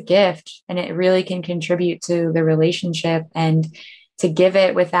mean, that's a gift and it really can contribute to the relationship. And to give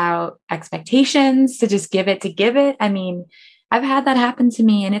it without expectations, to just give it to give it. I mean, I've had that happen to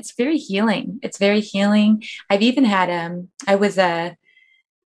me and it's very healing. It's very healing. I've even had, I was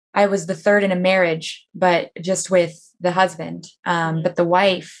the third in a marriage, but just with the husband. But the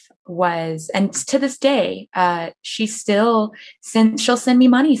wife was, and to this day, she still she'll send me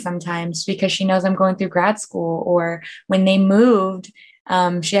money sometimes because she knows I'm going through grad school. Or when they moved,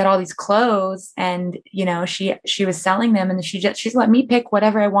 she had all these clothes, and she was selling them, and she's let me pick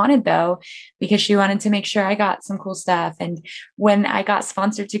whatever I wanted though, because she wanted to make sure I got some cool stuff. And when I got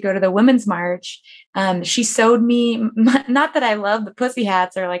sponsored to go to the Women's March, she sewed me, not that I love the pussy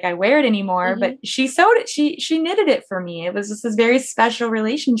hats or like I wear it anymore, but she sewed it. She knitted it for me. It was just this very special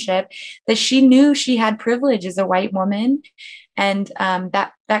relationship that she knew she had privilege as a white woman. And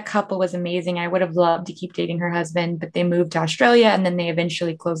that couple was amazing. I would have loved to keep dating her husband, but they moved to Australia, and then they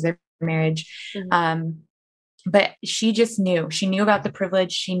eventually closed their marriage. But she just knew. She knew about the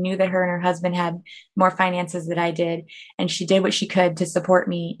privilege. She knew that her and her husband had more finances than I did. And she did what she could to support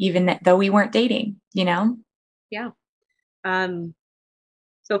me, even though we weren't dating, Yeah.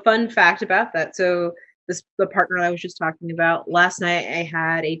 So fun fact about that. So the partner I was just talking about, last night I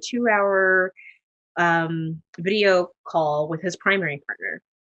had a 2-hour video call with his primary partner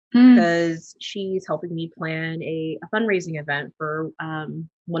because she's helping me plan a fundraising event for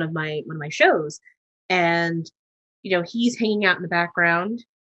one of my shows. And he's hanging out in the background,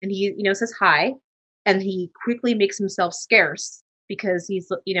 and he says hi, and he quickly makes himself scarce because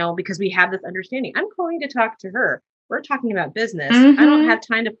because we have this understanding. I'm calling to talk to her. We're talking about business. I don't have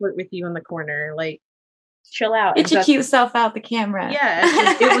time to flirt with you in the corner. Like, chill out. Get your cute self out the camera.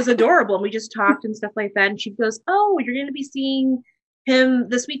 Yeah, it was adorable. And we just talked and stuff like that. And she goes, "Oh, you're going to be seeing him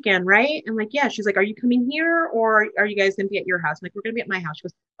this weekend, right?" I'm like, "Yeah." She's like, "Are you coming here, or are you guys going to be at your house?" I'm like, "We're going to be at my house." She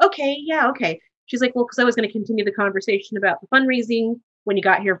goes, "Okay, yeah, okay." She's like, "Well, because I was going to continue the conversation about the fundraising when you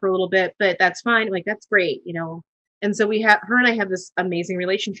got here for a little bit, but that's fine." I'm like, "That's great, And so her and I have this amazing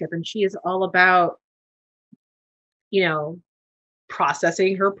relationship, and she is all about,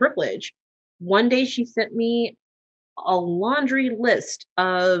 processing her privilege. One day she sent me a laundry list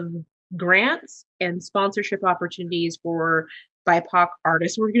of grants and sponsorship opportunities for BIPOC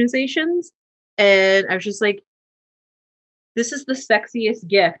artist organizations. And I was just like, this is the sexiest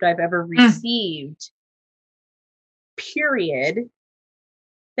gift I've ever received. Period.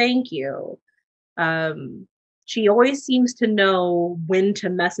 Thank you. She always seems to know when to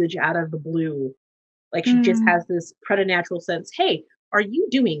message out of the blue. Like, she just has this preternatural sense. Hey, are you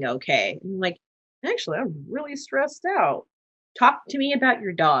doing okay? And I'm like, actually, I'm really stressed out. Talk to me about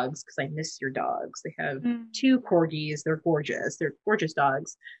your dogs, because I miss your dogs. They have 2 corgis. They're gorgeous. They're gorgeous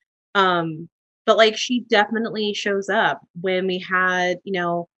dogs. But like, she definitely shows up when we had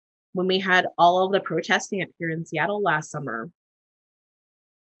all of the protesting up here in Seattle last summer.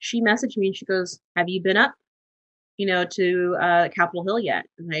 She messaged me and she goes, "Have you been up, to Capitol Hill yet?"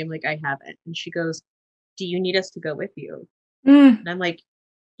 And I'm like, "I haven't." And she goes, "Do you need us to go with you?" And I'm like,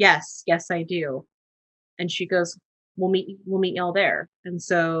 yes, I do." And she goes, we'll meet y'all there." And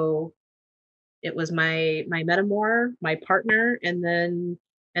so it was my metamor, my partner, and then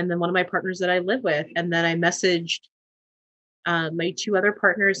one of my partners that I live with. And then I messaged my 2 other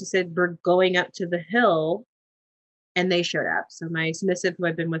partners and said, "We're going up to the hill." And they showed up. So my submissive, who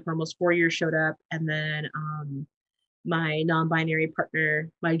I've been with for almost 4 years, showed up. And then my non-binary partner,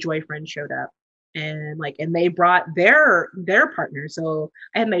 my joy friend, showed up. And they brought their partner. So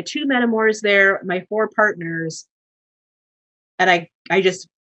I had my 2 metamors there, my 4 partners. And I just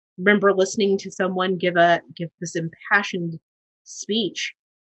remember listening to someone give this impassioned speech,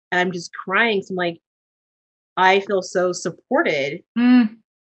 and I'm just crying. So I'm like, I feel so supported.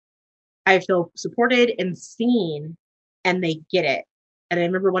 I feel supported and seen, and they get it. And I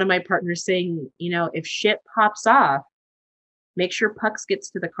remember one of my partners saying, if shit pops off, make sure Pucks gets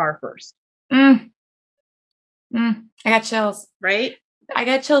to the car first. I got chills. Right? I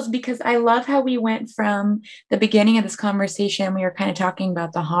got chills because I love how we went from the beginning of this conversation. We were kind of talking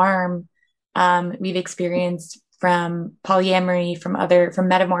about the harm we've experienced from polyamory, from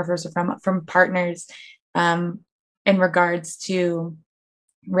metamorphs, or from partners in regards to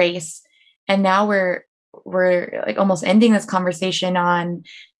race. And now we're like almost ending this conversation on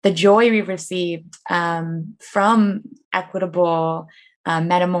the joy we've received from equitable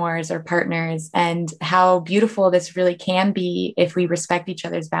metamors or partners, and how beautiful this really can be if we respect each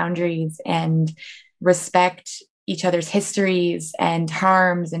other's boundaries and respect each other's histories and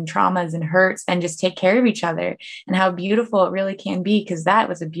harms and traumas and hurts, and just take care of each other, and how beautiful it really can be, because that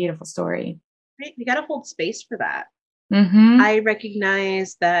was a beautiful story. Right? We got to hold space for that. I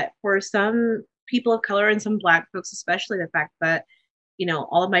recognize that for some people of color and some Black folks, especially, the fact that,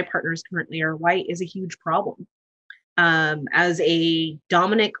 all of my partners currently are white is a huge problem. As a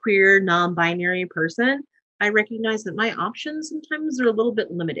dominant, queer, non-binary person, I recognize that my options sometimes are a little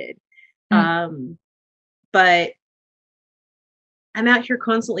bit limited. But I'm out here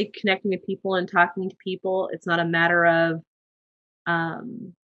constantly connecting to people and talking to people. It's not a matter of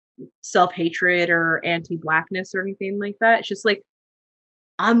um, self-hatred or anti-blackness or anything like that. It's just like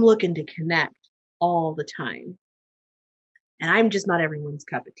I'm looking to connect all the time. And I'm just not everyone's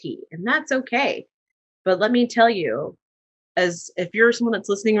cup of tea. And that's okay. But let me tell you, as if you're someone that's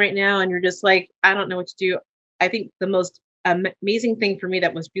listening right now and you're just like, I don't know what to do, I think the most amazing thing for me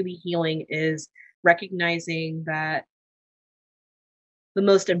that was really healing is recognizing that the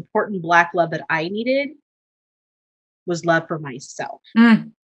most important Black love that I needed was love for myself.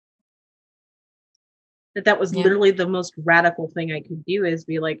 Mm. That was Yeah. literally the most radical thing I could do is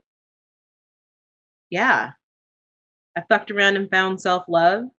be like, yeah, I fucked around and found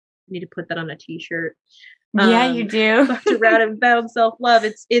self-love. I need to put that on a t-shirt. Yeah, you do. Fucked around and found self-love.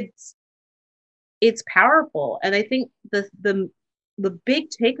 It's powerful. And I think the big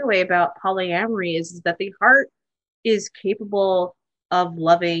takeaway about polyamory is that the heart is capable of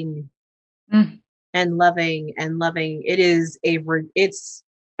loving Mm. and loving and loving. It's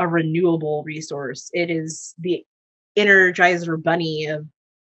a renewable resource. It is the energizer bunny of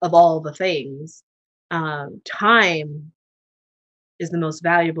all the things. Time is the most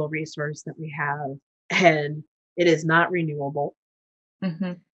valuable resource that we have, and it is not renewable.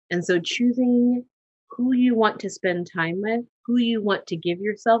 Mm-hmm. And so choosing who you want to spend time with, who you want to give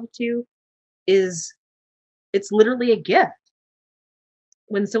yourself to is it's literally a gift.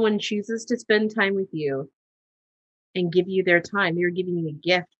 When someone chooses to spend time with you and give you their time, you're giving you a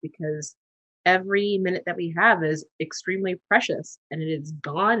gift because every minute that we have is extremely precious and it is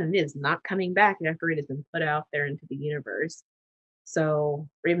gone and it is not coming back after it has been put out there into the universe. So,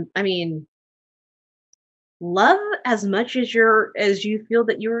 I mean, love as much as you feel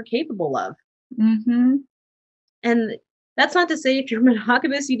that you are capable of. Mm-hmm. And that's not to say if you're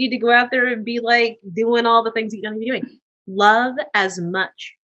monogamous, you need to go out there and be like doing all the things you don't need to be doing. Love as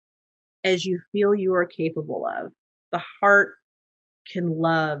much as you feel you are capable of. The heart can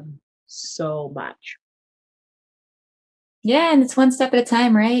love so much. Yeah, and it's one step at a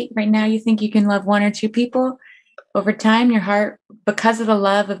time, right? Right now, you think you can love one or two people. Over time, your heart, because of the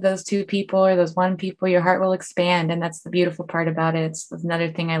love of those two people or those one people, your heart will expand. And that's the beautiful part about it. It's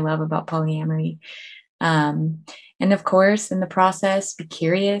another thing I love about polyamory. Um, and of course, in the process, be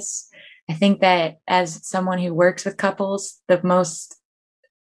curious. I think that as someone who works with couples, the most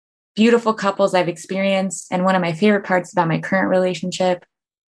beautiful couples I've experienced, and one of my favorite parts about my current relationship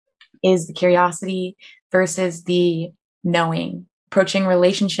is the curiosity versus the knowing, approaching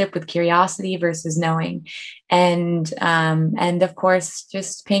relationship with curiosity versus knowing, and of course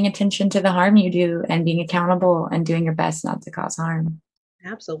just paying attention to the harm you do and being accountable and doing your best not to cause harm.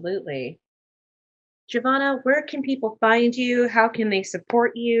 Absolutely. Giovanna, where can people find you? How can they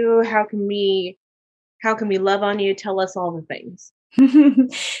support you? How can we love on you? Tell us all the things.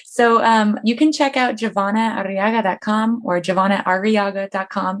 So you can check out giovannaarriaga.com or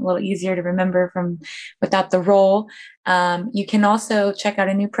giovannaarriaga.com, a little easier to remember from without the roll. You can also check out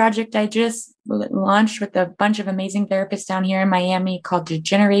a new project I just launched with a bunch of amazing therapists down here in Miami called the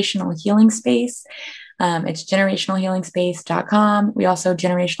Generational Healing Space. It's generationalhealingspace.com. We also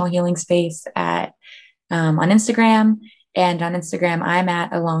Generational Healing Space at on Instagram. And on Instagram, I'm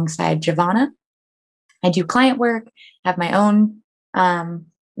at alongside Giovanna. I do client work, have my own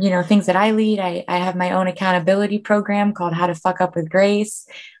things that I lead. I have my own accountability program called How to Fuck Up with Grace.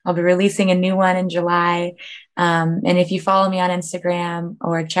 I'll be releasing a new one in July. And if you follow me on Instagram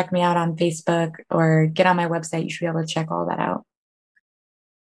or check me out on Facebook or get on my website, you should be able to check all that out.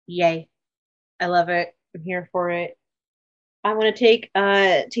 Yay. I love it. I'm here for it. I want to take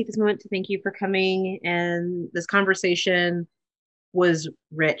this moment to thank you for coming, and this conversation was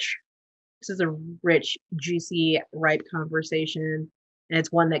rich. This is a rich, juicy, ripe conversation, and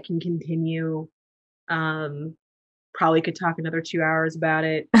it's one that can continue. Probably could talk another 2 hours about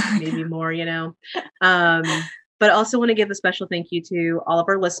it, maybe more, but I also want to give a special thank you to all of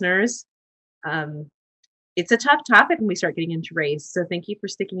our listeners. It's a tough topic when we start getting into race, so thank you for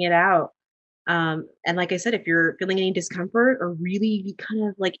sticking it out. And like I said, if you're feeling any discomfort or really kind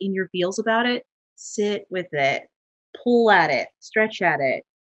of like in your feels about it, sit with it, pull at it, stretch at it,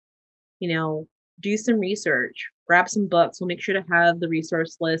 do some research, grab some books. We'll make sure to have the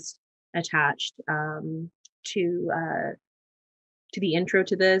resource list attached to the intro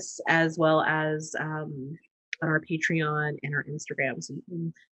to this, as well as on our Patreon and our Instagram, so you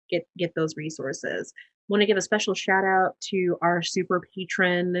can get those resources. Want to give a special shout out to our super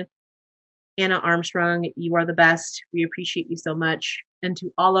patron, Anna Armstrong. You are the best. We appreciate you so much. And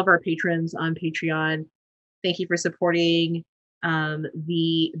to all of our patrons on Patreon, thank you for supporting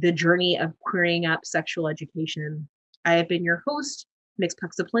the journey of queering up sexual education. I have been your host, Mixed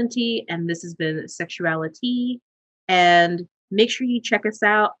Pucks Aplenty, and this has been Sexuality. And make sure you check us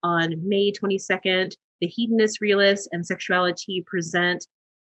out on May 22nd. The Hedonist Realist and Sexuality present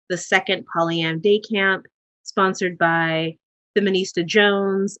the second Polyam Day Camp, sponsored by Feminista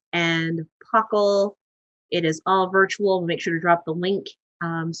Jones and Pockle. It is all virtual. Make sure to drop the link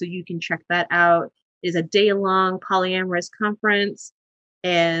so you can check that out. It is a day-long polyamorous conference,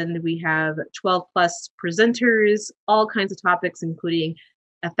 and we have 12 plus presenters, all kinds of topics, including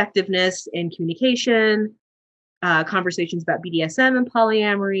effectiveness in communication, conversations about BDSM and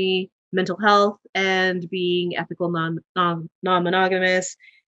polyamory, mental health, and being ethical non-monogamous,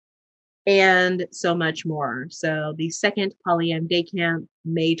 and so much more. So the second Polyam Day Camp,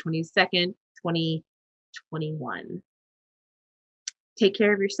 May 22nd, 2021. Take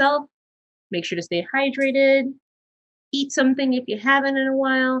care of yourself. Make sure to stay hydrated. Eat something if you haven't in a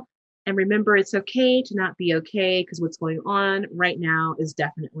while. And remember, it's okay to not be okay, because what's going on right now is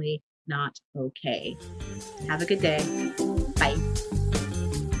definitely not okay. Have a good day. Bye.